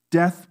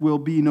 Death will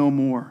be no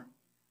more.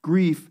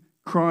 Grief,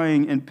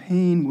 crying, and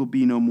pain will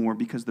be no more,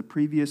 because the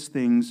previous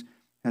things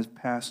has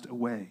passed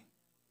away.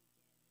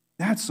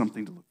 That's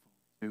something to look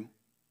forward to.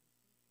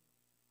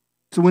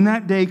 So when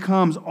that day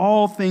comes,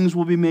 all things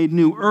will be made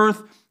new.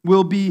 Earth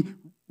will be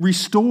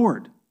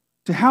restored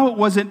to how it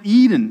was in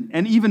Eden,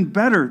 and even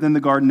better than the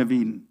Garden of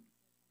Eden.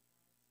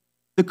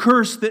 The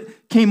curse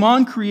that came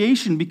on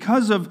creation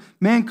because of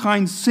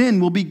mankind's sin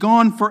will be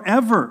gone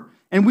forever,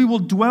 and we will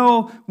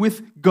dwell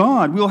with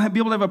God. We'll be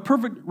able to have a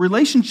perfect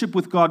relationship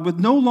with God with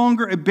no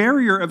longer a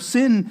barrier of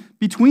sin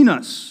between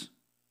us.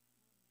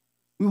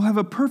 We will have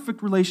a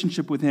perfect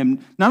relationship with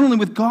him, not only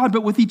with God,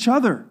 but with each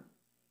other.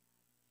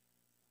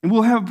 And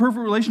we'll have a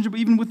perfect relationship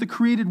even with the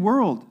created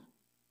world.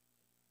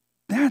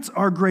 That's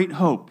our great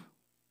hope.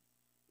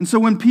 And so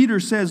when Peter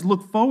says,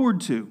 look forward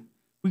to,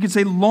 we could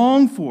say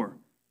long for.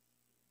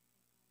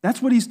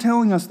 That's what he's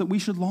telling us that we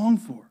should long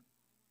for.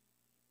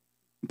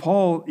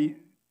 Paul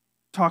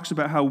talks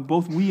about how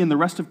both we and the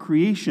rest of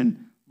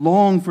creation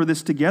long for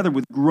this together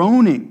with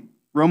groaning.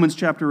 Romans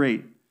chapter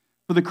 8.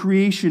 For the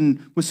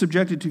creation was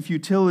subjected to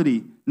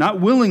futility, not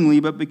willingly,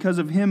 but because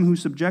of him who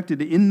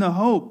subjected it, in the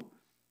hope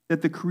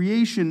that the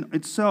creation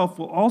itself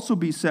will also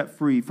be set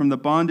free from the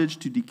bondage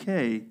to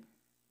decay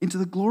into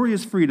the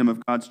glorious freedom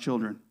of God's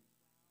children.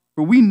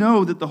 For we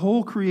know that the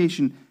whole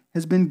creation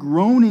has been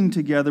groaning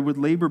together with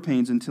labor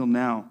pains until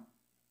now.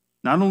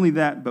 Not only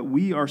that, but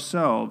we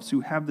ourselves,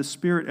 who have the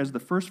Spirit as the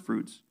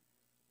firstfruits,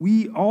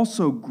 we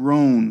also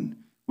groan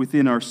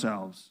within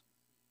ourselves,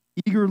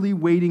 eagerly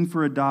waiting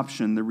for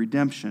adoption, the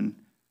redemption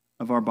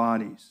of our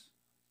bodies.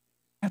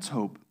 That's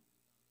hope.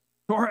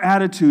 So our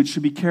attitude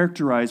should be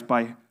characterized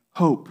by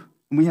hope,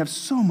 and we have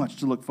so much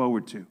to look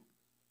forward to.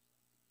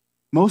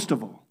 Most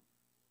of all,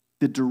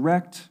 the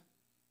direct,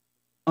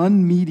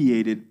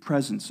 unmediated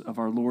presence of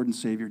our Lord and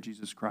Savior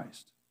Jesus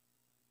Christ.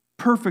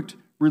 Perfect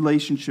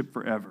relationship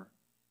forever.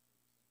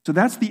 So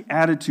that's the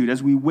attitude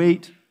as we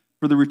wait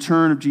for the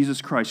return of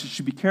Jesus Christ. It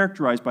should be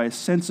characterized by a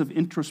sense of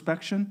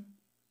introspection,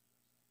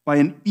 by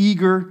an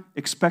eager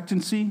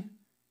expectancy,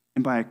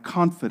 and by a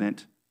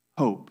confident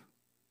hope.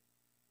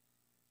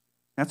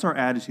 That's our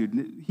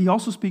attitude. He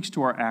also speaks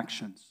to our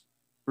actions,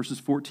 verses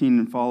 14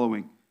 and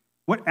following.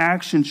 What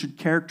action should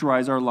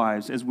characterize our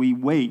lives as we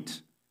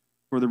wait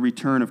for the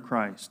return of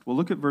Christ? Well,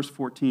 look at verse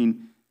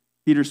 14.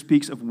 Peter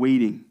speaks of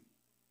waiting.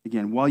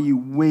 Again, while you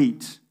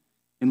wait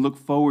and look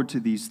forward to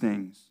these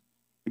things.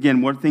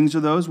 Again, what things are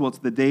those? Well, it's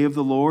the day of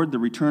the Lord, the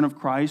return of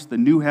Christ, the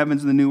new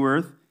heavens and the new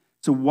earth.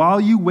 So while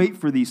you wait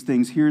for these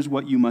things, here's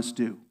what you must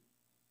do.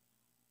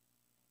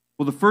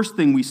 Well, the first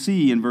thing we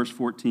see in verse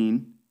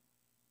 14,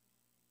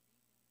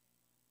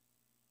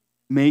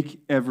 make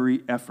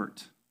every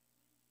effort.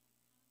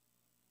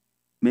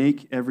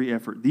 Make every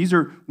effort. These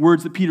are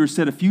words that Peter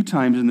said a few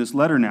times in this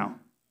letter now.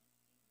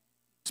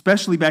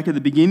 Especially back at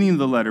the beginning of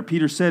the letter.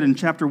 Peter said in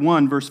chapter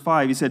 1, verse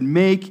 5, he said,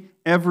 make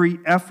every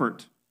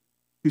effort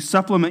to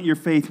supplement your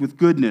faith with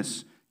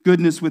goodness,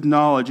 goodness with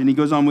knowledge. And he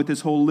goes on with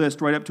this whole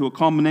list right up to a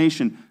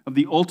culmination of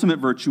the ultimate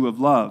virtue of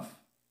love.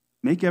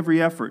 Make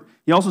every effort.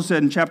 He also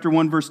said in chapter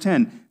 1, verse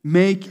 10,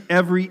 make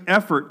every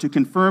effort to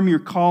confirm your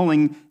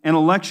calling and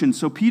election.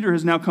 So Peter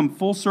has now come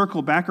full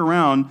circle back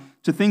around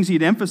to things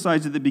he'd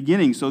emphasized at the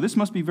beginning. So this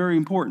must be very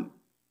important,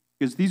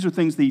 because these are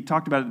things that he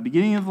talked about at the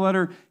beginning of the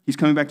letter. He's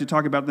coming back to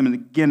talk about them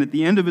again at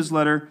the end of his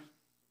letter.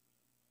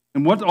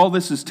 And what all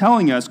this is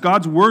telling us,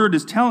 God's word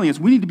is telling us,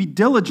 we need to be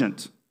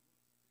diligent.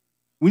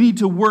 We need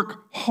to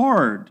work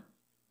hard.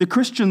 The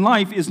Christian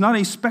life is not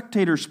a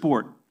spectator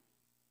sport.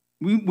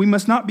 We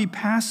must not be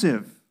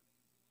passive.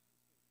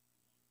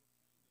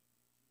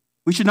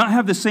 We should not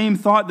have the same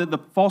thought that the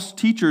false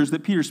teachers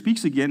that Peter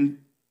speaks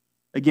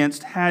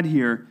against had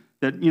here,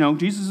 that,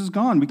 Jesus is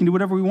gone. We can do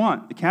whatever we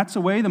want. The cat's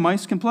away, the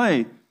mice can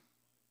play.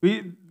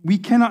 We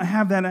cannot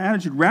have that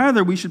attitude.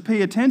 Rather, we should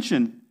pay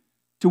attention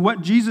to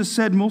what Jesus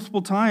said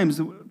multiple times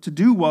to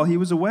do while he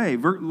was away.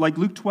 Like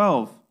Luke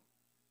 12.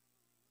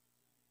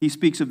 He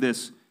speaks of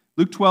this.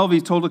 Luke 12,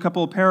 he told a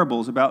couple of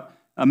parables about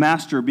a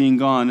master being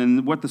gone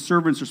and what the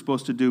servants are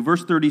supposed to do.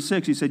 Verse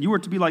 36, he said, you are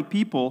to be like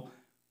people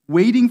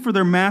waiting for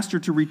their master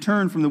to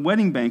return from the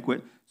wedding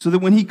banquet, so that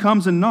when he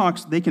comes and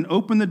knocks, they can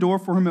open the door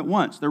for him at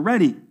once. They're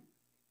ready.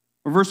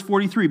 Or verse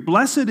 43,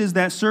 blessed is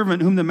that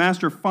servant whom the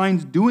master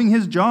finds doing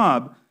his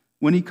job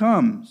when he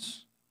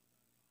comes.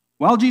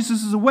 While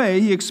Jesus is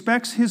away, he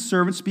expects his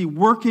servants to be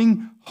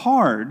working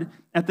hard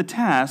at the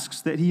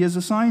tasks that he has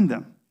assigned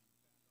them.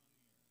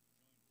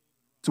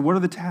 So what are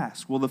the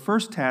tasks? Well, the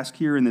first task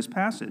here in this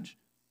passage,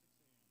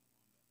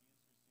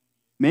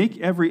 make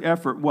every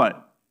effort,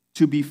 what?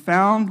 To be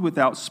found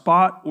without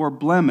spot or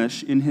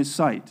blemish in his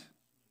sight.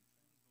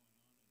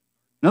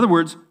 In other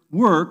words,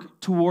 work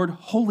toward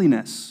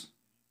holiness.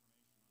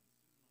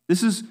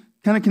 This is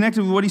kind of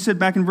connected with what he said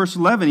back in verse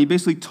 11. He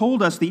basically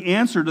told us the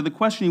answer to the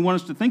question he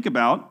wanted us to think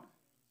about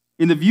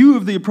In the view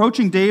of the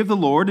approaching day of the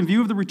Lord, in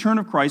view of the return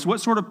of Christ, what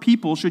sort of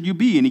people should you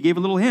be? And he gave a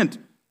little hint.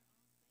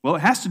 Well, it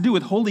has to do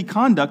with holy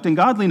conduct and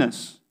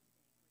godliness.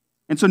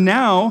 And so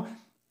now,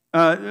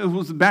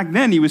 back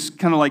then, he was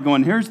kind of like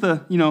going, here's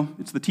the,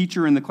 it's the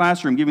teacher in the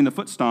classroom giving the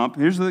foot stomp.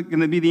 Here's going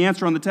to be the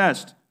answer on the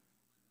test.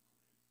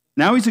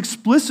 Now he's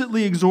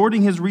explicitly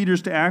exhorting his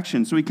readers to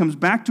action. So he comes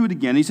back to it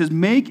again. He says,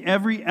 make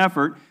every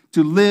effort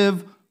to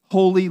live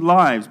holy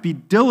lives. Be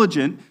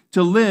diligent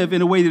to live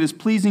in a way that is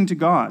pleasing to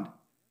God.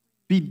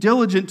 Be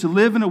diligent to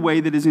live in a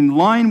way that is in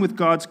line with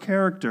God's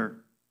character.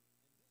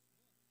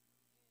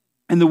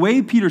 And the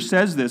way Peter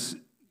says this,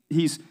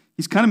 he's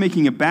kind of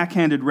making a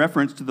backhanded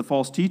reference to the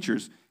false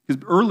teachers,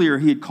 because earlier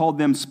he had called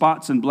them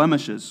spots and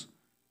blemishes.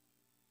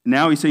 And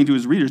now he's saying to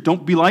his readers,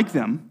 don't be like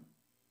them.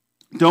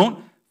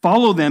 Don't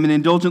follow them in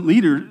indulgent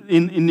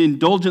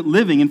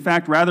living. In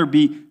fact, rather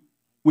be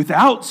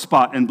without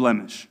spot and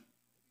blemish.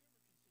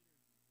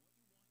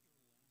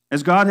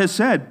 As God has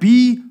said,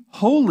 be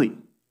holy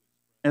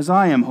as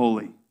I am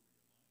holy.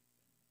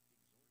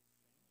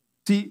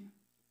 See,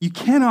 you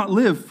cannot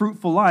live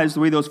fruitful lives the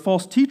way those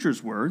false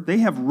teachers were. They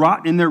have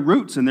rot in their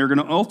roots, and they're going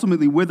to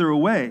ultimately wither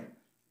away.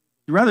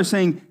 You're rather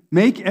saying,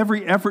 make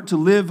every effort to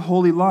live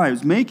holy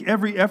lives. Make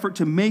every effort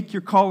to make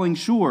your calling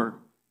sure.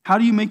 How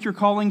do you make your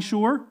calling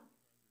sure?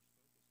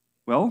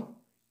 Well,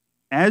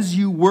 as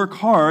you work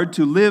hard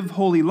to live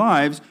holy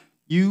lives,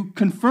 you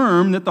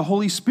confirm that the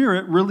Holy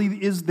Spirit really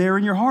is there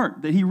in your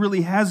heart, that he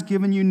really has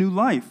given you new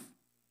life.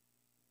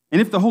 And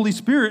if the Holy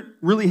Spirit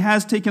really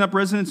has taken up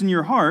residence in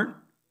your heart,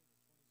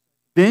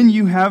 then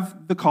you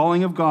have the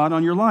calling of God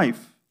on your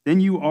life.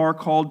 Then you are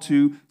called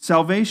to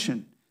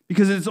salvation.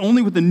 Because it's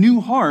only with a new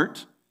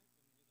heart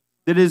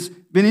that has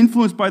been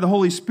influenced by the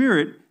Holy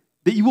Spirit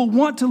that you will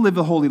want to live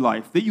a holy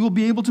life, that you will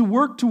be able to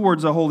work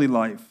towards a holy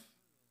life.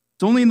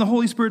 It's only in the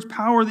Holy Spirit's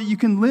power that you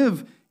can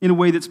live in a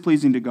way that's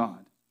pleasing to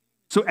God.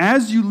 So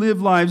as you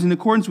live lives in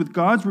accordance with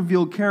God's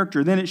revealed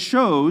character, then it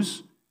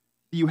shows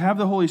that you have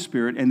the Holy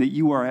Spirit and that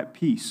you are at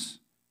peace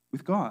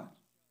with God.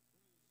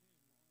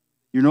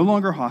 You're no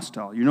longer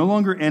hostile. You're no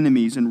longer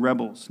enemies and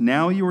rebels.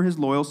 Now you are his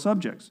loyal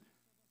subjects.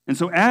 And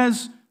so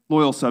as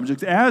loyal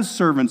subjects, as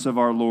servants of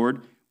our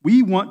Lord,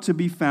 we want to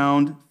be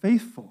found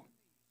faithful.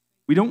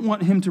 We don't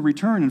want him to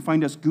return and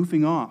find us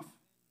goofing off,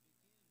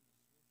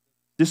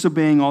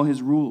 disobeying all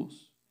his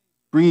rules,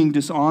 bringing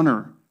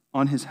dishonor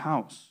on his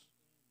house.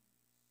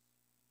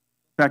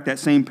 In fact, that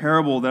same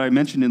parable that I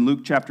mentioned in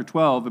Luke chapter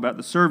 12 about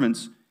the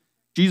servants,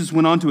 Jesus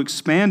went on to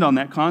expand on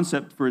that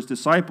concept for his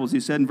disciples. He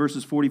said in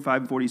verses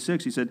 45 and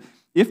 46, he said,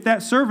 if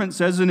that servant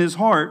says in his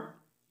heart,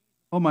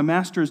 oh, my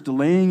master is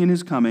delaying in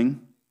his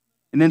coming,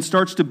 and then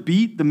starts to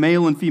beat the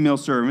male and female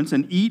servants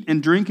and eat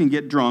and drink and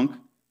get drunk,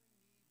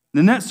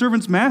 then that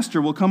servant's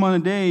master will come on a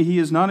day he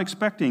is not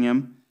expecting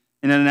him,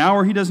 and at an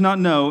hour he does not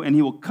know, and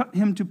he will cut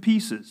him to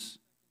pieces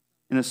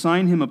and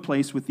assign him a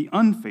place with the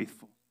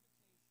unfaithful.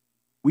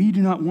 We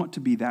do not want to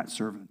be that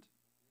servant,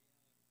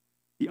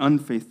 the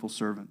unfaithful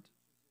servant.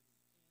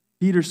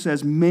 Peter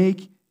says,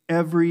 make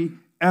every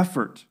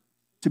effort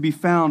to be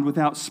found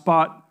without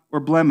spot or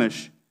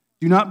blemish.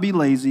 Do not be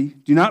lazy.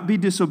 Do not be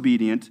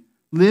disobedient.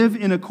 Live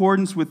in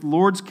accordance with the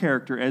Lord's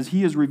character as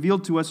he has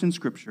revealed to us in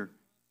Scripture.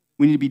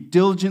 We need to be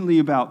diligently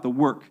about the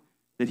work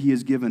that he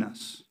has given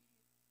us.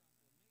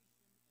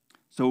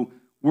 So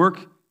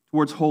work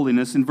towards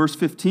holiness. In verse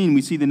 15,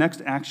 we see the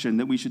next action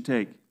that we should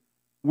take.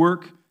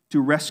 Work to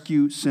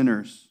rescue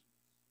sinners.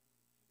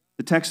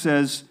 The text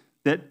says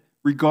that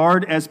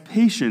regard the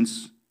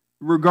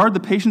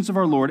patience of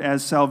our Lord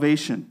as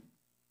salvation.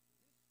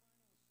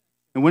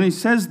 And when he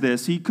says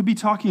this, he could be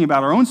talking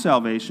about our own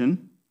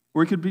salvation,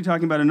 or he could be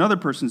talking about another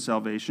person's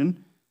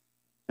salvation.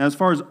 And as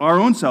far as our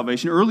own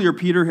salvation, earlier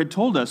Peter had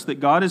told us that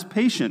God is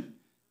patient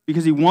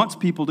because he wants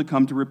people to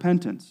come to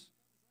repentance.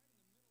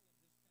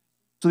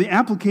 So the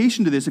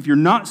application to this, if you're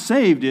not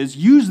saved, is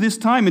use this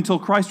time until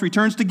Christ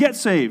returns to get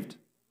saved.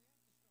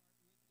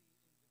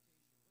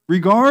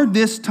 Regard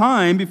this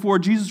time before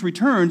Jesus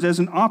returns as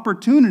an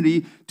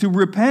opportunity to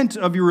repent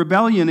of your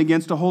rebellion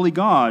against a holy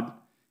God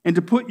and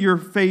to put your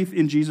faith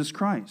in Jesus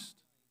Christ.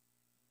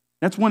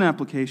 That's one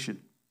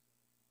application.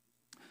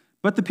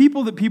 But the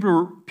people that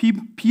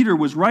Peter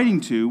was writing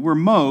to were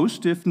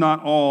most, if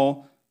not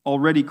all,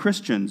 already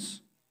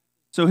Christians.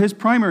 So his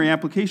primary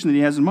application that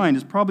he has in mind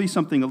is probably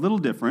something a little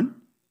different.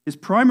 His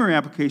primary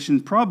application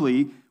is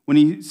probably when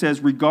he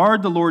says,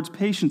 regard the Lord's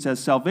patience as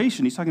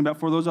salvation, he's talking about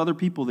for those other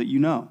people that you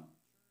know.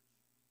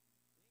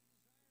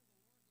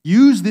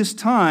 Use this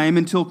time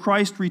until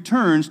Christ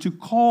returns to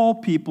call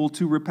people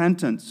to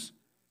repentance,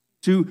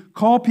 to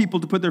call people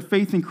to put their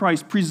faith in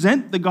Christ,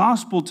 present the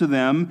gospel to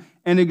them,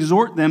 and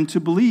exhort them to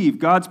believe.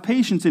 God's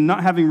patience in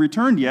not having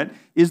returned yet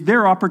is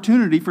their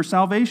opportunity for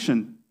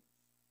salvation.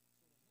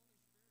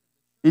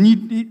 And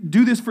you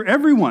do this for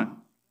everyone,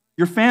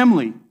 your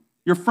family,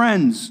 your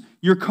friends,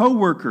 your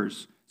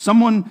co-workers,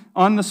 someone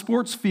on the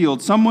sports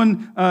field,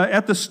 someone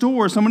at the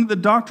store, someone at the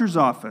doctor's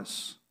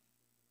office.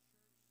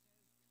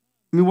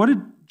 I mean, what did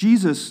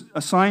Jesus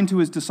assigned to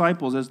his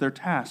disciples as their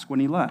task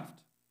when he left?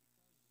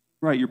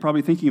 Right, you're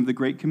probably thinking of the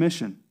Great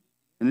Commission.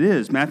 And it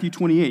is, Matthew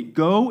 28,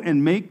 go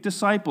and make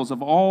disciples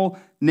of all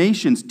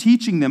nations,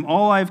 teaching them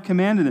all I have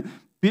commanded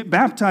them,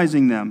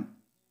 baptizing them.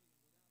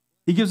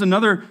 He gives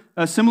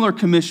a similar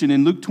commission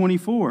in Luke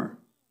 24.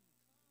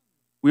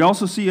 We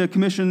also see the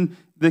commission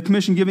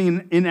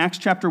giving in Acts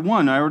chapter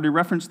 1. I already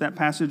referenced that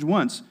passage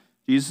once.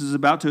 Jesus is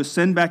about to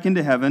ascend back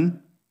into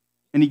heaven,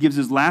 and he gives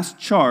his last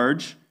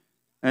charge,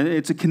 and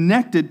it's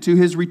connected to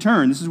his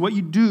return. This is what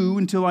you do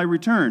until I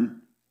return.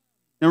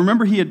 Now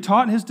remember, he had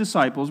taught his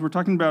disciples, we're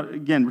talking about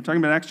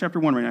Acts chapter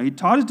 1 right now. He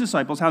taught his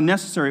disciples how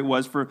necessary it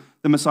was for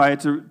the Messiah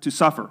to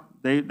suffer.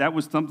 That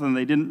was something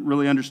they didn't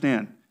really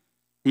understand.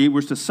 He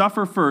was to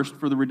suffer first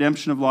for the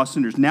redemption of lost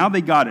sinners. Now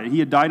they got it. He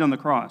had died on the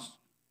cross.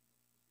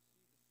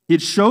 He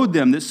had showed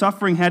them that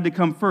suffering had to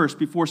come first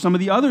before some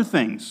of the other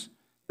things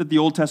that the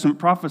Old Testament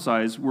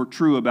prophesies were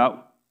true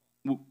about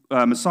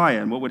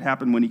Messiah and what would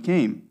happen when he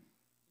came.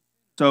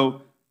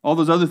 So all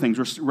those other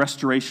things,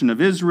 restoration of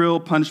Israel,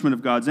 punishment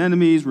of God's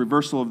enemies,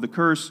 reversal of the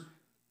curse,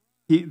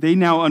 they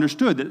now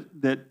understood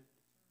that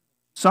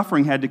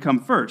suffering had to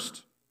come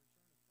first.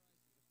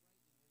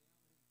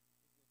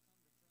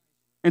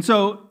 And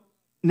so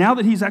now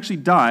that he's actually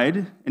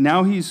died and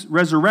now he's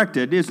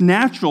resurrected, it's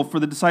natural for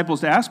the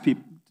disciples to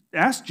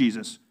ask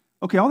Jesus,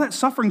 okay, all that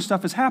suffering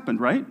stuff has happened,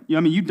 right?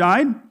 You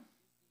died,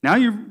 now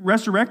you're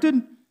resurrected,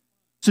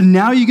 so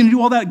now you're going to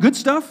do all that good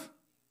stuff?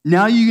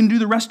 Now you're going to do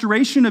the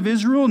restoration of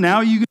Israel?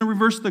 Now you're going to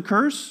reverse the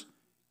curse?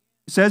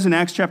 It says in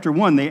Acts chapter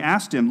 1, they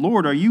asked him,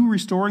 Lord, are you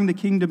restoring the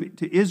kingdom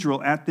to Israel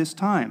at this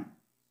time?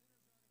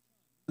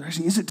 They're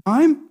asking, is it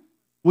time?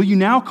 Will you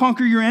now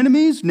conquer your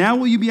enemies? Now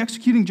will you be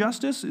executing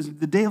justice? Is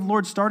the day of the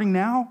Lord starting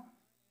now?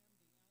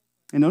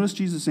 And notice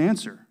Jesus'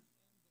 answer.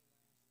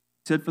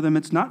 He said for them,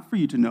 it's not for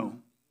you to know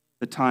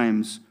the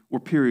times or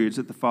periods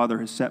that the Father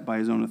has set by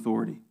his own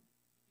authority.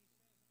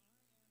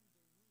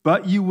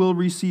 But you will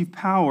receive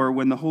power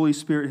when the Holy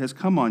Spirit has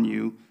come on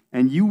you,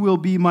 and you will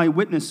be my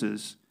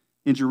witnesses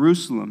in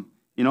Jerusalem,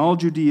 in all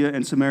Judea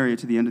and Samaria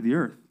to the end of the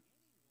earth.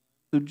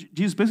 So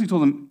Jesus basically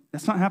told them,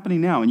 that's not happening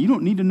now, and you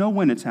don't need to know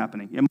when it's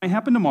happening. It might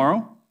happen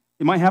tomorrow.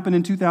 It might happen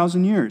in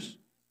 2,000 years.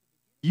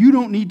 You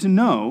don't need to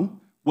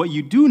know. What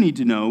you do need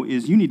to know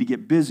is you need to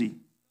get busy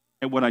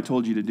at what I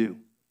told you to do.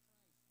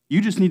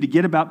 You just need to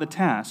get about the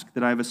task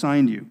that I've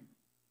assigned you.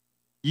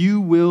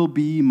 You will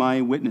be my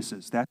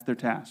witnesses. That's their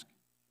task.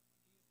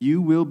 You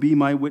will be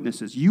my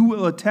witnesses. You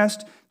will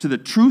attest to the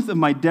truth of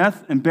my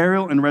death and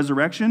burial and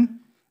resurrection,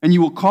 and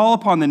you will call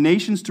upon the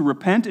nations to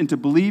repent and to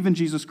believe in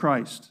Jesus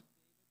Christ.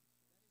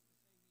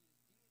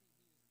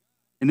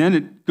 And then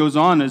it goes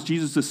on, as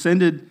Jesus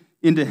ascended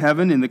into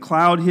heaven and the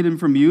cloud hid him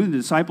from you, the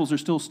disciples are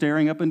still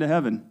staring up into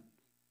heaven.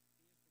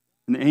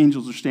 And the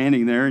angels are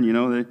standing there, and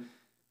they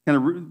kind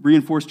of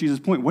reinforce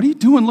Jesus' point. What are you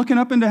doing looking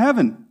up into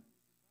heaven?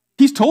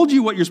 He's told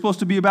you what you're supposed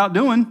to be about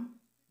doing.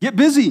 Get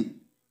busy.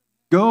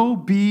 Go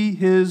be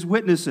his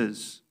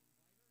witnesses.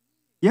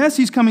 Yes,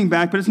 he's coming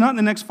back, but it's not in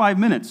the next 5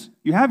 minutes.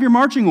 You have your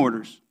marching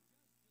orders.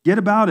 Get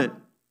about it.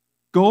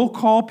 Go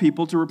call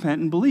people to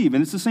repent and believe.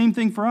 And it's the same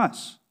thing for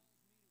us.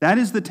 That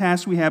is the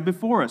task we have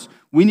before us.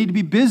 We need to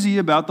be busy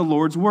about the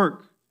Lord's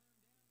work.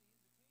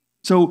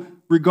 So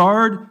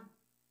regard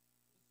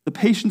the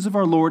patience of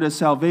our Lord as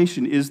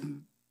salvation is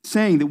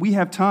saying that we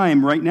have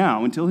time right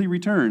now until he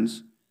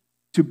returns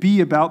to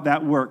be about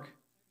that work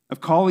of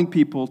calling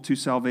people to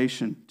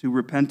salvation, to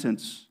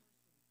repentance.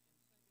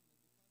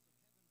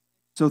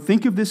 So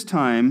think of this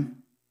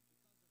time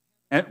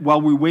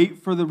while we wait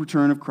for the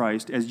return of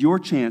Christ as your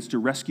chance to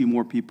rescue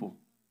more people.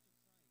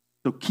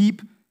 So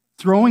keep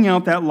throwing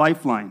out that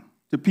lifeline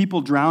to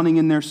people drowning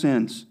in their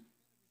sins.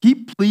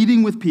 Keep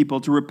pleading with people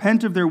to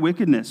repent of their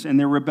wickedness and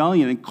their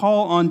rebellion and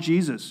call on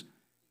Jesus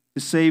to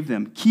save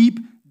them. Keep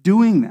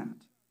doing that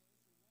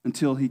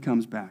until he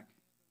comes back.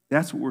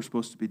 That's what we're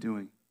supposed to be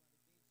doing.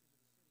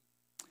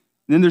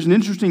 And then there's an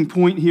interesting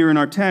point here in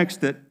our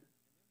text that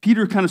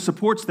Peter kind of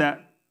supports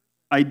that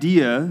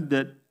idea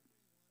that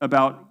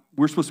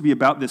we're supposed to be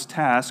about this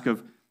task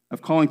of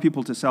calling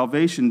people to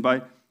salvation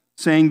by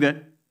saying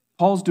that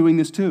Paul's doing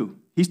this too.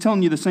 He's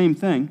telling you the same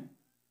thing.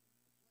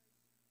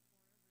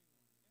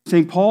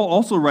 St. Paul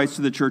also writes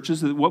to the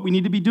churches that what we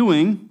need to be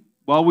doing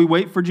while we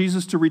wait for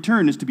Jesus to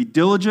return is to be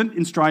diligent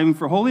in striving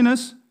for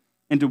holiness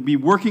and to be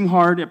working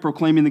hard at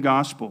proclaiming the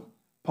gospel.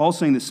 Paul's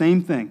saying the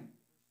same thing.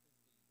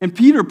 And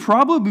Peter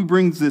probably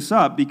brings this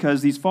up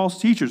because these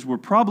false teachers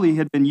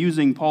had been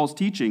using Paul's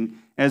teaching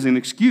as an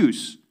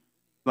excuse.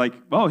 Like,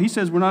 oh, he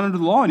says we're not under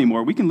the law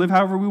anymore. We can live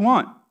however we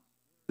want.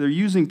 They're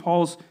using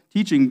Paul's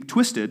teaching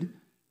twisted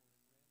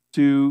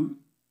to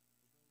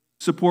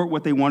support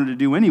what they wanted to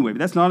do anyway. But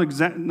that's not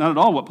at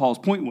all what Paul's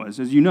point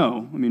was, as you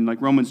know.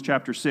 Like Romans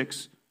chapter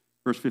 6,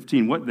 verse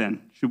 15. What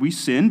then? Should we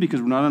sin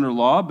because we're not under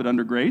law but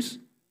under grace?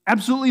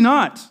 Absolutely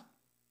not.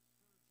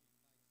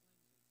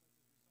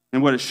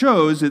 And what it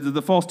shows is that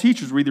the false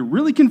teachers were either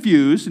really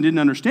confused and didn't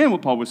understand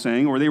what Paul was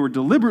saying, or they were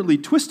deliberately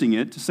twisting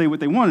it to say what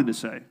they wanted to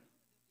say.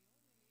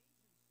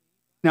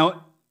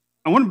 Now,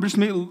 I want to just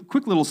make a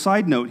quick little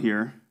side note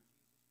here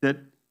that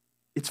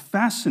it's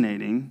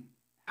fascinating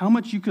how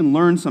much you can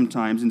learn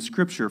sometimes in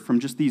Scripture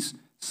from just these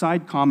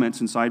side comments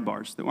and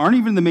sidebars that aren't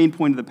even the main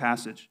point of the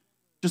passage,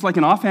 just like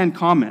an offhand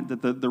comment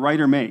that the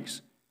writer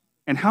makes,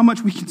 and how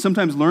much we can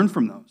sometimes learn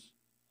from those.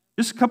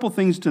 Just a couple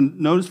things to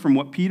notice from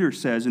what Peter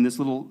says in this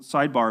little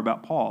sidebar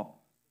about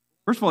Paul.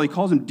 First of all, he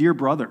calls him dear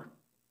brother.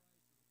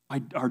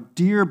 Our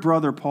dear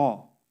brother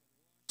Paul.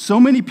 So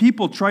many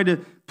people try to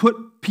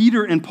put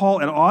Peter and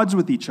Paul at odds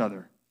with each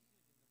other.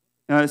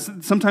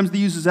 Sometimes they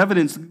use as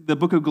evidence the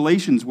book of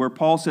Galatians, where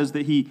Paul says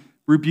that he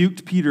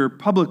rebuked Peter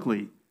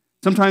publicly.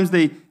 Sometimes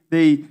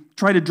they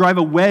try to drive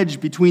a wedge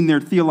between their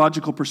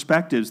theological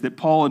perspectives, that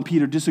Paul and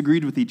Peter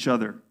disagreed with each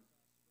other.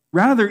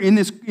 Rather,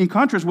 in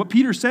contrast, what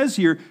Peter says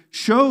here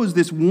shows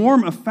this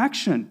warm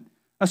affection,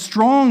 a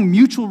strong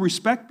mutual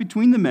respect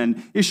between the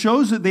men. It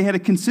shows that they had a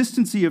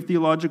consistency of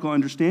theological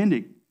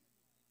understanding.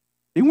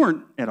 They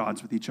weren't at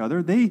odds with each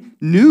other. They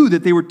knew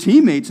that they were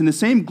teammates in the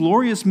same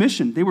glorious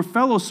mission. They were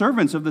fellow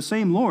servants of the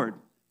same Lord.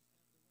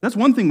 That's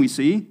one thing we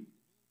see.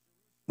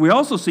 We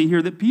also see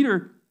here that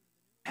Peter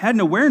had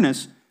an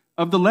awareness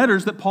of the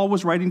letters that Paul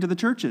was writing to the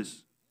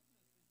churches.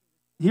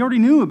 He already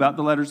knew about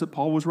the letters that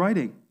Paul was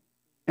writing.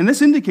 And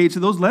this indicates that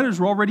those letters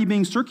were already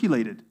being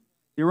circulated.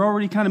 They were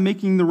already kind of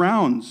making the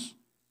rounds.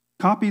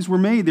 Copies were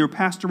made. They were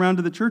passed around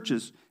to the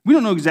churches. We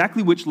don't know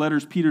exactly which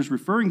letters Peter's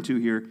referring to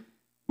here,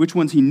 which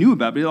ones he knew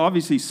about, but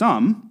obviously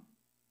some.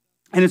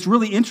 And it's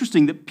really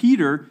interesting that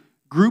Peter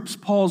groups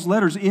Paul's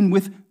letters in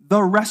with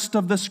the rest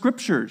of the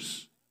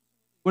scriptures.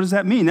 What does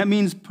that mean? That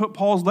means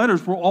Paul's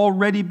letters were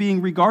already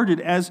being regarded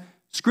as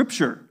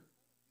scripture,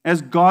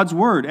 as God's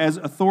word, as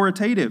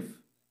authoritative.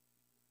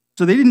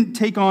 So they didn't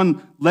take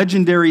on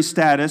legendary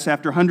status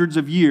after hundreds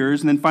of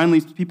years, and then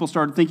finally people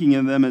started thinking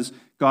of them as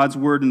God's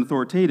word and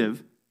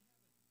authoritative.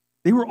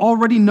 They were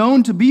already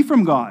known to be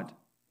from God.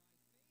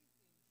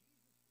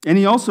 And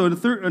he also,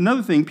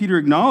 another thing, Peter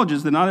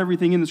acknowledges that not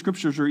everything in the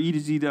scriptures are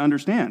easy to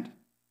understand.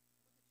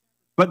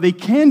 But they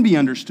can be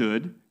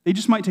understood. They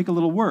just might take a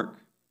little work.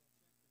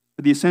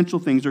 But the essential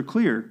things are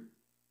clear.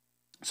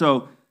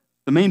 So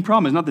the main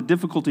problem is not the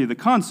difficulty of the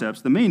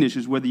concepts. The main issue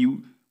is whether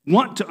you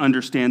want to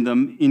understand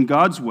them in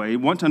God's way,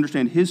 want to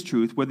understand his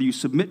truth, whether you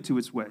submit to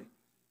its way.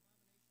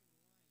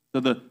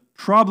 So the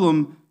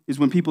problem is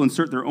when people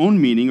insert their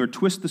own meaning or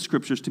twist the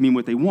scriptures to mean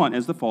what they want,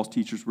 as the false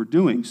teachers were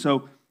doing.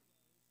 So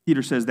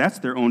Peter says that's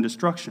their own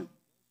destruction.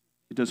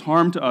 It does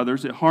harm to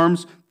others.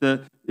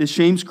 It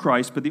shames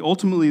Christ, but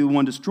ultimately the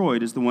one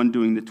destroyed is the one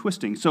doing the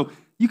twisting. So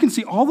you can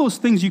see all those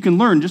things you can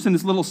learn just in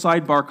this little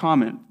sidebar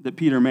comment that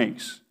Peter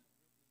makes.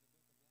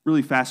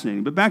 Really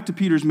fascinating. But back to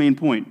Peter's main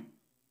point.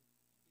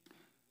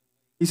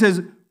 He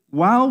says,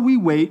 while we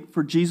wait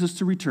for Jesus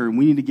to return,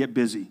 we need to get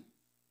busy.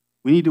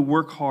 We need to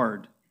work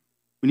hard.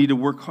 We need to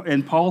work hard.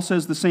 And Paul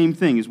says the same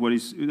thing is what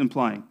he's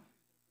implying.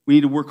 We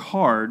need to work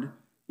hard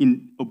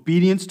in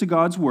obedience to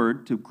God's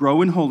word, to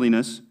grow in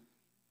holiness.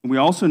 And we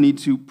also need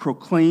to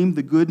proclaim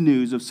the good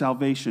news of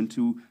salvation,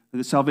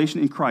 the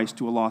salvation in Christ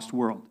to a lost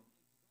world.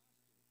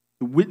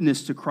 To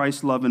witness to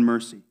Christ's love and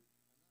mercy.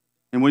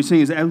 And what he's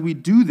saying is, as we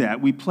do that,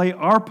 we play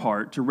our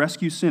part to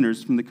rescue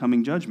sinners from the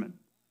coming judgment.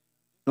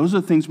 Those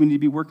are the things we need to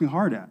be working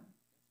hard at.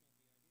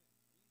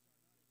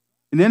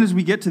 And then as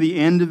we get to the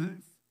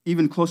end,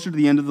 even closer to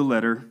the end of the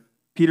letter,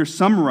 Peter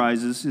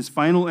summarizes his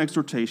final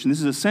exhortation. This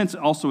is a sense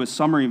also a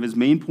summary of his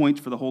main points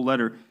for the whole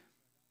letter,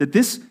 that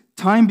this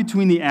time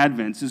between the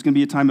Advents is going to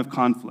be a time of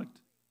conflict.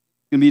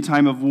 It's going to be a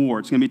time of war.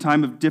 It's going to be a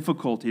time of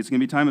difficulty. It's going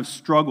to be a time of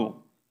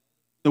struggle.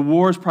 The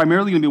war is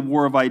primarily going to be a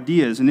war of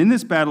ideas. And in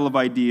this battle of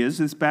ideas,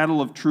 this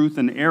battle of truth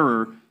and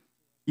error,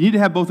 you need to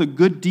have both a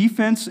good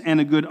defense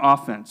and a good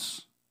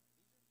offense.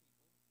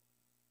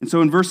 And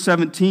so in verse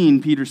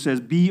 17, Peter says,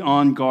 be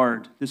on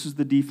guard. This is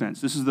the defense.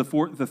 This is the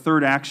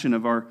third action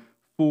of our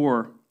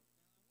 4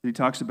 that he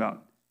talks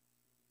about.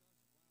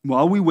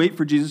 While we wait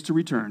for Jesus to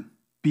return,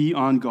 be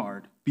on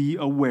guard, be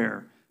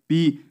aware,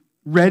 be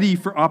ready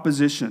for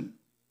opposition.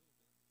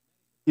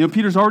 You know,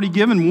 Peter's already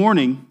given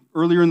warning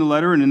earlier in the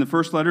letter and in the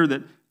first letter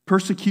that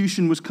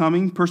persecution was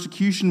coming.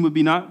 Persecution would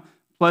be not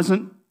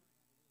pleasant.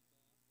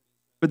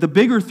 But the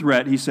bigger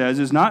threat, he says,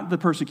 is not the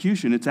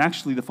persecution. It's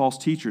actually the false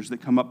teachers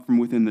that come up from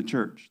within the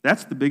church.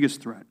 That's the biggest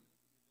threat.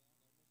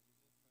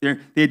 They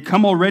had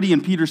come already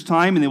in Peter's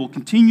time, and they will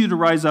continue to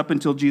rise up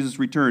until Jesus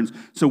returns.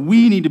 So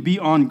we need to be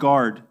on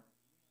guard.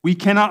 We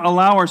cannot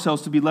allow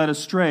ourselves to be led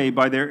astray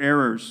by their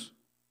errors.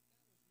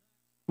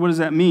 What does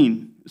that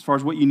mean as far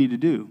as what you need to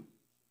do?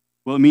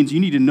 Well, it means you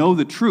need to know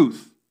the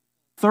truth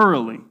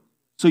thoroughly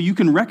so you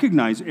can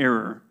recognize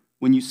error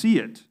when you see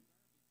it.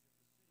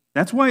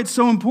 That's why it's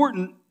so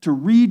important to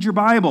read your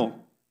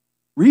Bible.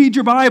 Read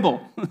your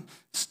Bible.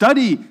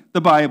 Study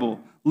the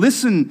Bible.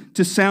 Listen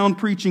to sound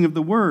preaching of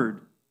the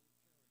Word.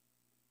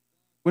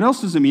 What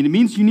else does it mean? It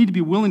means you need to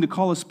be willing to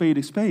call a spade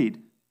a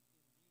spade.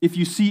 If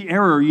you see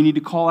error, you need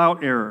to call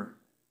out error.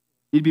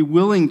 You need to be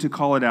willing to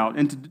call it out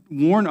and to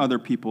warn other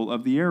people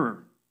of the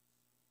error.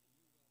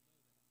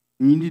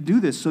 And you need to do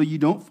this so you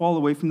don't fall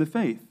away from the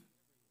faith.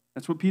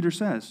 That's what Peter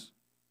says.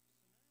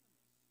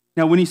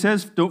 Now, when he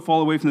says don't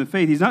fall away from the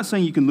faith, he's not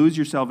saying you can lose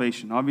your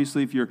salvation.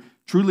 Obviously, if you're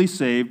truly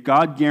saved,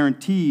 God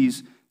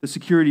guarantees the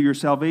security of your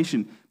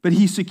salvation. but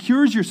he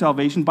secures your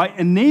salvation by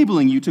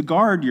enabling you to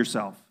guard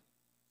yourself,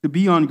 to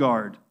be on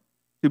guard,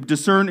 to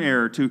discern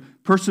error, to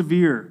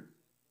persevere.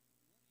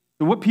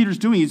 So what Peter's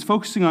doing, he's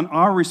focusing on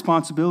our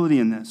responsibility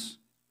in this.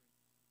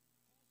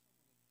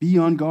 Be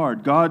on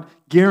guard. God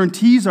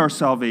guarantees our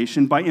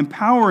salvation by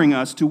empowering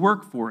us to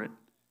work for it,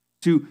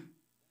 to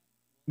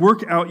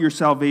work out your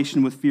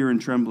salvation with fear and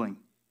trembling.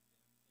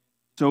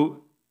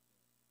 So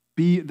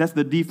that's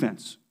the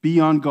defense.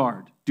 Be on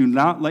guard. Do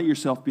not let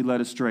yourself be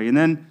led astray. And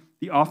then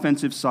the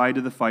offensive side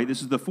of the fight.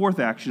 This is the fourth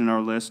action in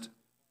our list.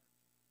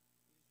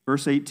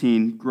 Verse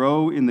 18,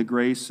 grow in the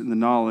grace and the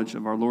knowledge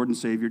of our Lord and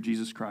Savior,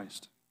 Jesus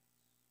Christ.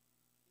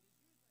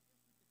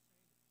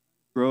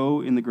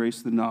 Grow in the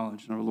grace and the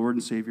knowledge of our Lord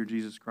and Savior,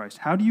 Jesus Christ.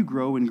 How do you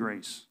grow in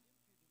grace?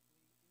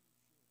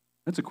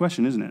 That's a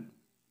question, isn't it?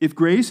 If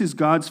grace is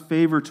God's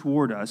favor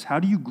toward us, how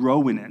do you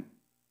grow in it?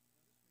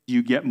 Do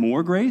you get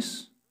more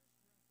grace?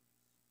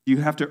 Do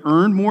you have to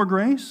earn more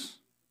grace?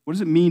 What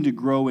does it mean to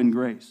grow in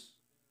grace?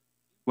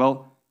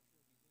 Well,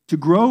 to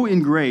grow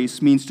in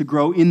grace means to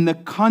grow in the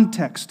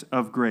context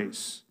of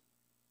grace,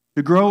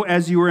 to grow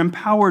as you are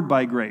empowered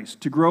by grace,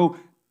 to grow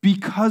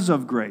because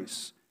of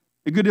grace.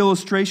 A good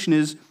illustration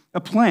is a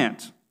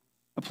plant.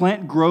 A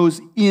plant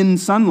grows in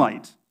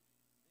sunlight.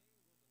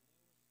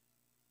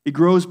 It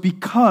grows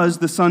because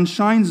the sun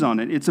shines on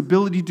it. Its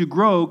ability to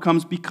grow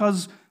comes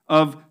because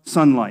of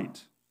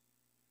sunlight.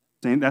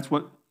 That's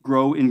what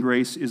grow in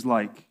grace is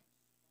like.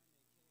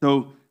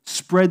 So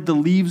spread the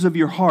leaves of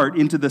your heart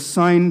into the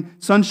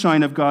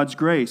sunshine of God's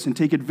grace and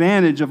take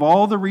advantage of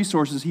all the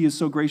resources he has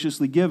so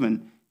graciously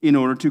given in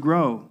order to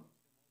grow.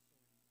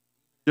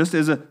 Just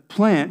as a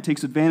plant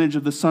takes advantage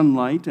of the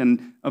sunlight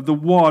and of the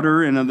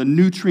water and of the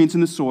nutrients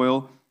in the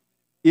soil,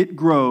 it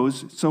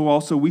grows, so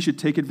also we should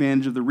take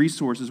advantage of the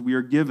resources we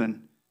are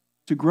given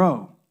to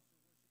grow.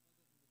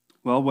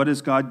 Well, what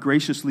has God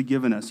graciously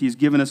given us? He's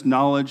given us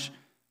knowledge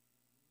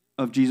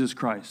of Jesus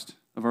Christ,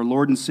 of our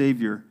Lord and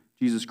Savior,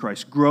 Jesus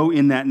Christ. Grow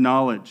in that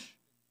knowledge.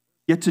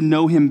 Get to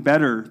know him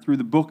better through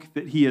the book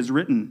that he has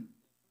written.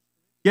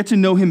 Get to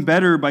know him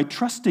better by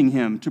trusting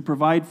him to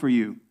provide for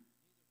you.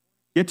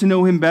 Get to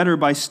know him better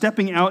by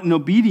stepping out in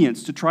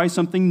obedience to try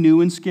something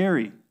new and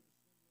scary.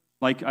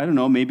 Like, I don't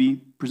know,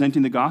 maybe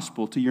presenting the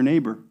gospel to your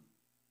neighbor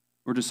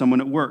or to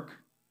someone at work.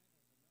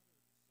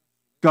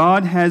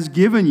 God has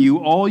given you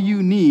all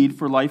you need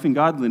for life and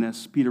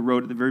godliness, Peter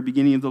wrote at the very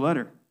beginning of the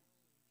letter.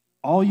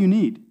 All you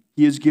need.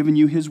 He has given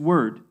you his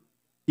word.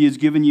 He has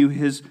given you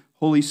his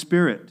Holy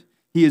Spirit.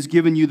 He has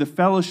given you the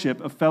fellowship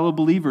of fellow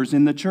believers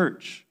in the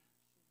church.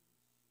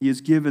 He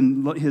has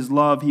given his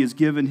love. He has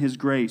given his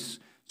grace.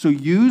 So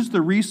use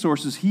the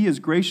resources he has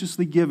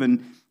graciously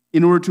given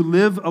in order to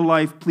live a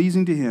life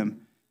pleasing to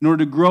him, in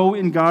order to grow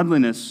in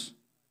godliness,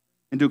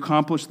 and to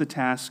accomplish the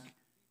task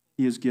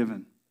he has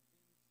given.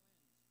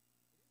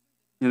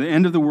 The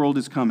end of the world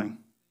is coming.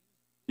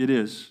 It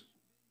is.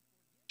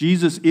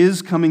 Jesus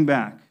is coming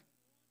back.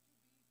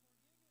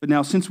 But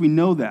now, since we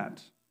know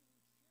that,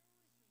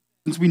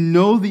 since we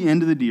know the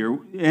end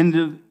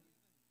of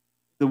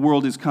the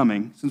world is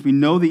coming, since we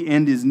know the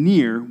end is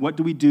near, what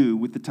do we do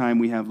with the time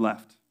we have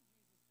left?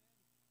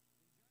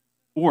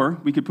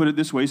 Or we could put it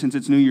this way, since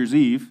it's New Year's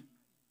Eve,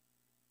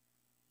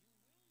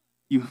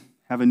 you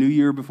have a new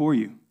year before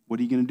you. What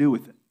are you going to do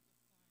with it?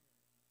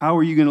 How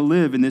are you going to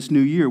live in this new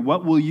year?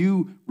 What will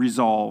you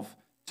resolve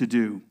to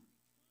do?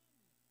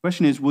 The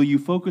question is, will you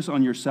focus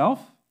on yourself?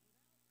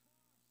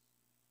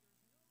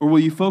 Or will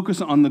you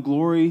focus on the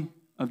glory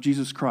of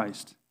Jesus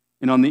Christ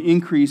and on the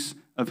increase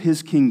of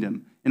his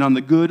kingdom and on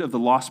the good of the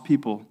lost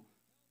people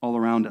all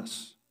around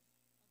us?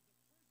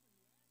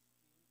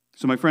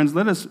 So, my friends,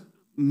 let us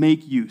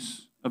make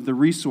use of the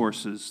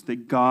resources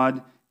that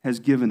God has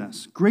given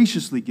us,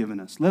 graciously given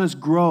us. Let us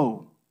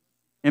grow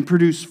and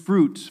produce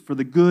fruit for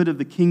the good of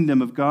the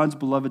kingdom of God's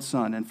beloved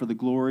Son and for the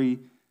glory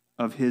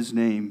of his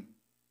name.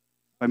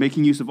 By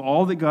making use of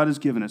all that God has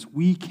given us,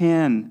 we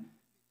can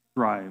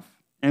thrive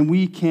and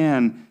we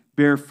can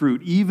bear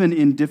fruit even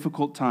in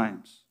difficult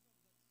times,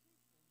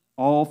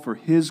 all for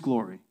his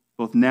glory,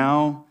 both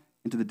now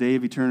and to the day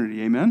of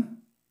eternity. Amen?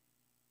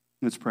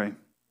 Let's pray.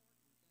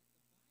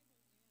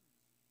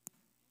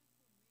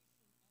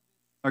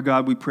 Our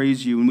God, we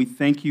praise you and we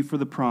thank you for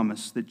the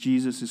promise that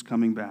Jesus is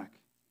coming back.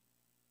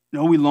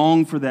 No, we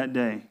long for that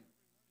day.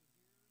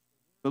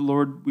 But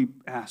Lord, we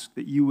ask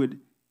that you would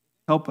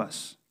help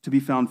us to be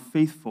found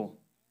faithful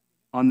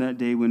on that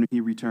day when he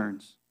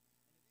returns.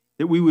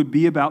 That we would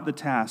be about the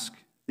task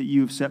that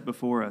you have set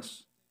before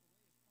us.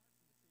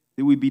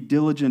 That we be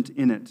diligent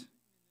in it.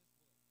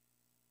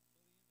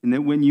 And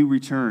that when you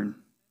return,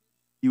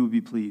 you would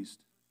be pleased.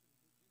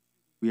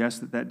 We ask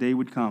that that day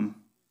would come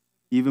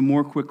even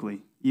more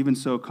quickly. Even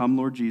so, come,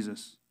 Lord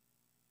Jesus.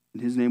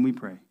 In his name we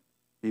pray.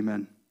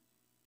 Amen.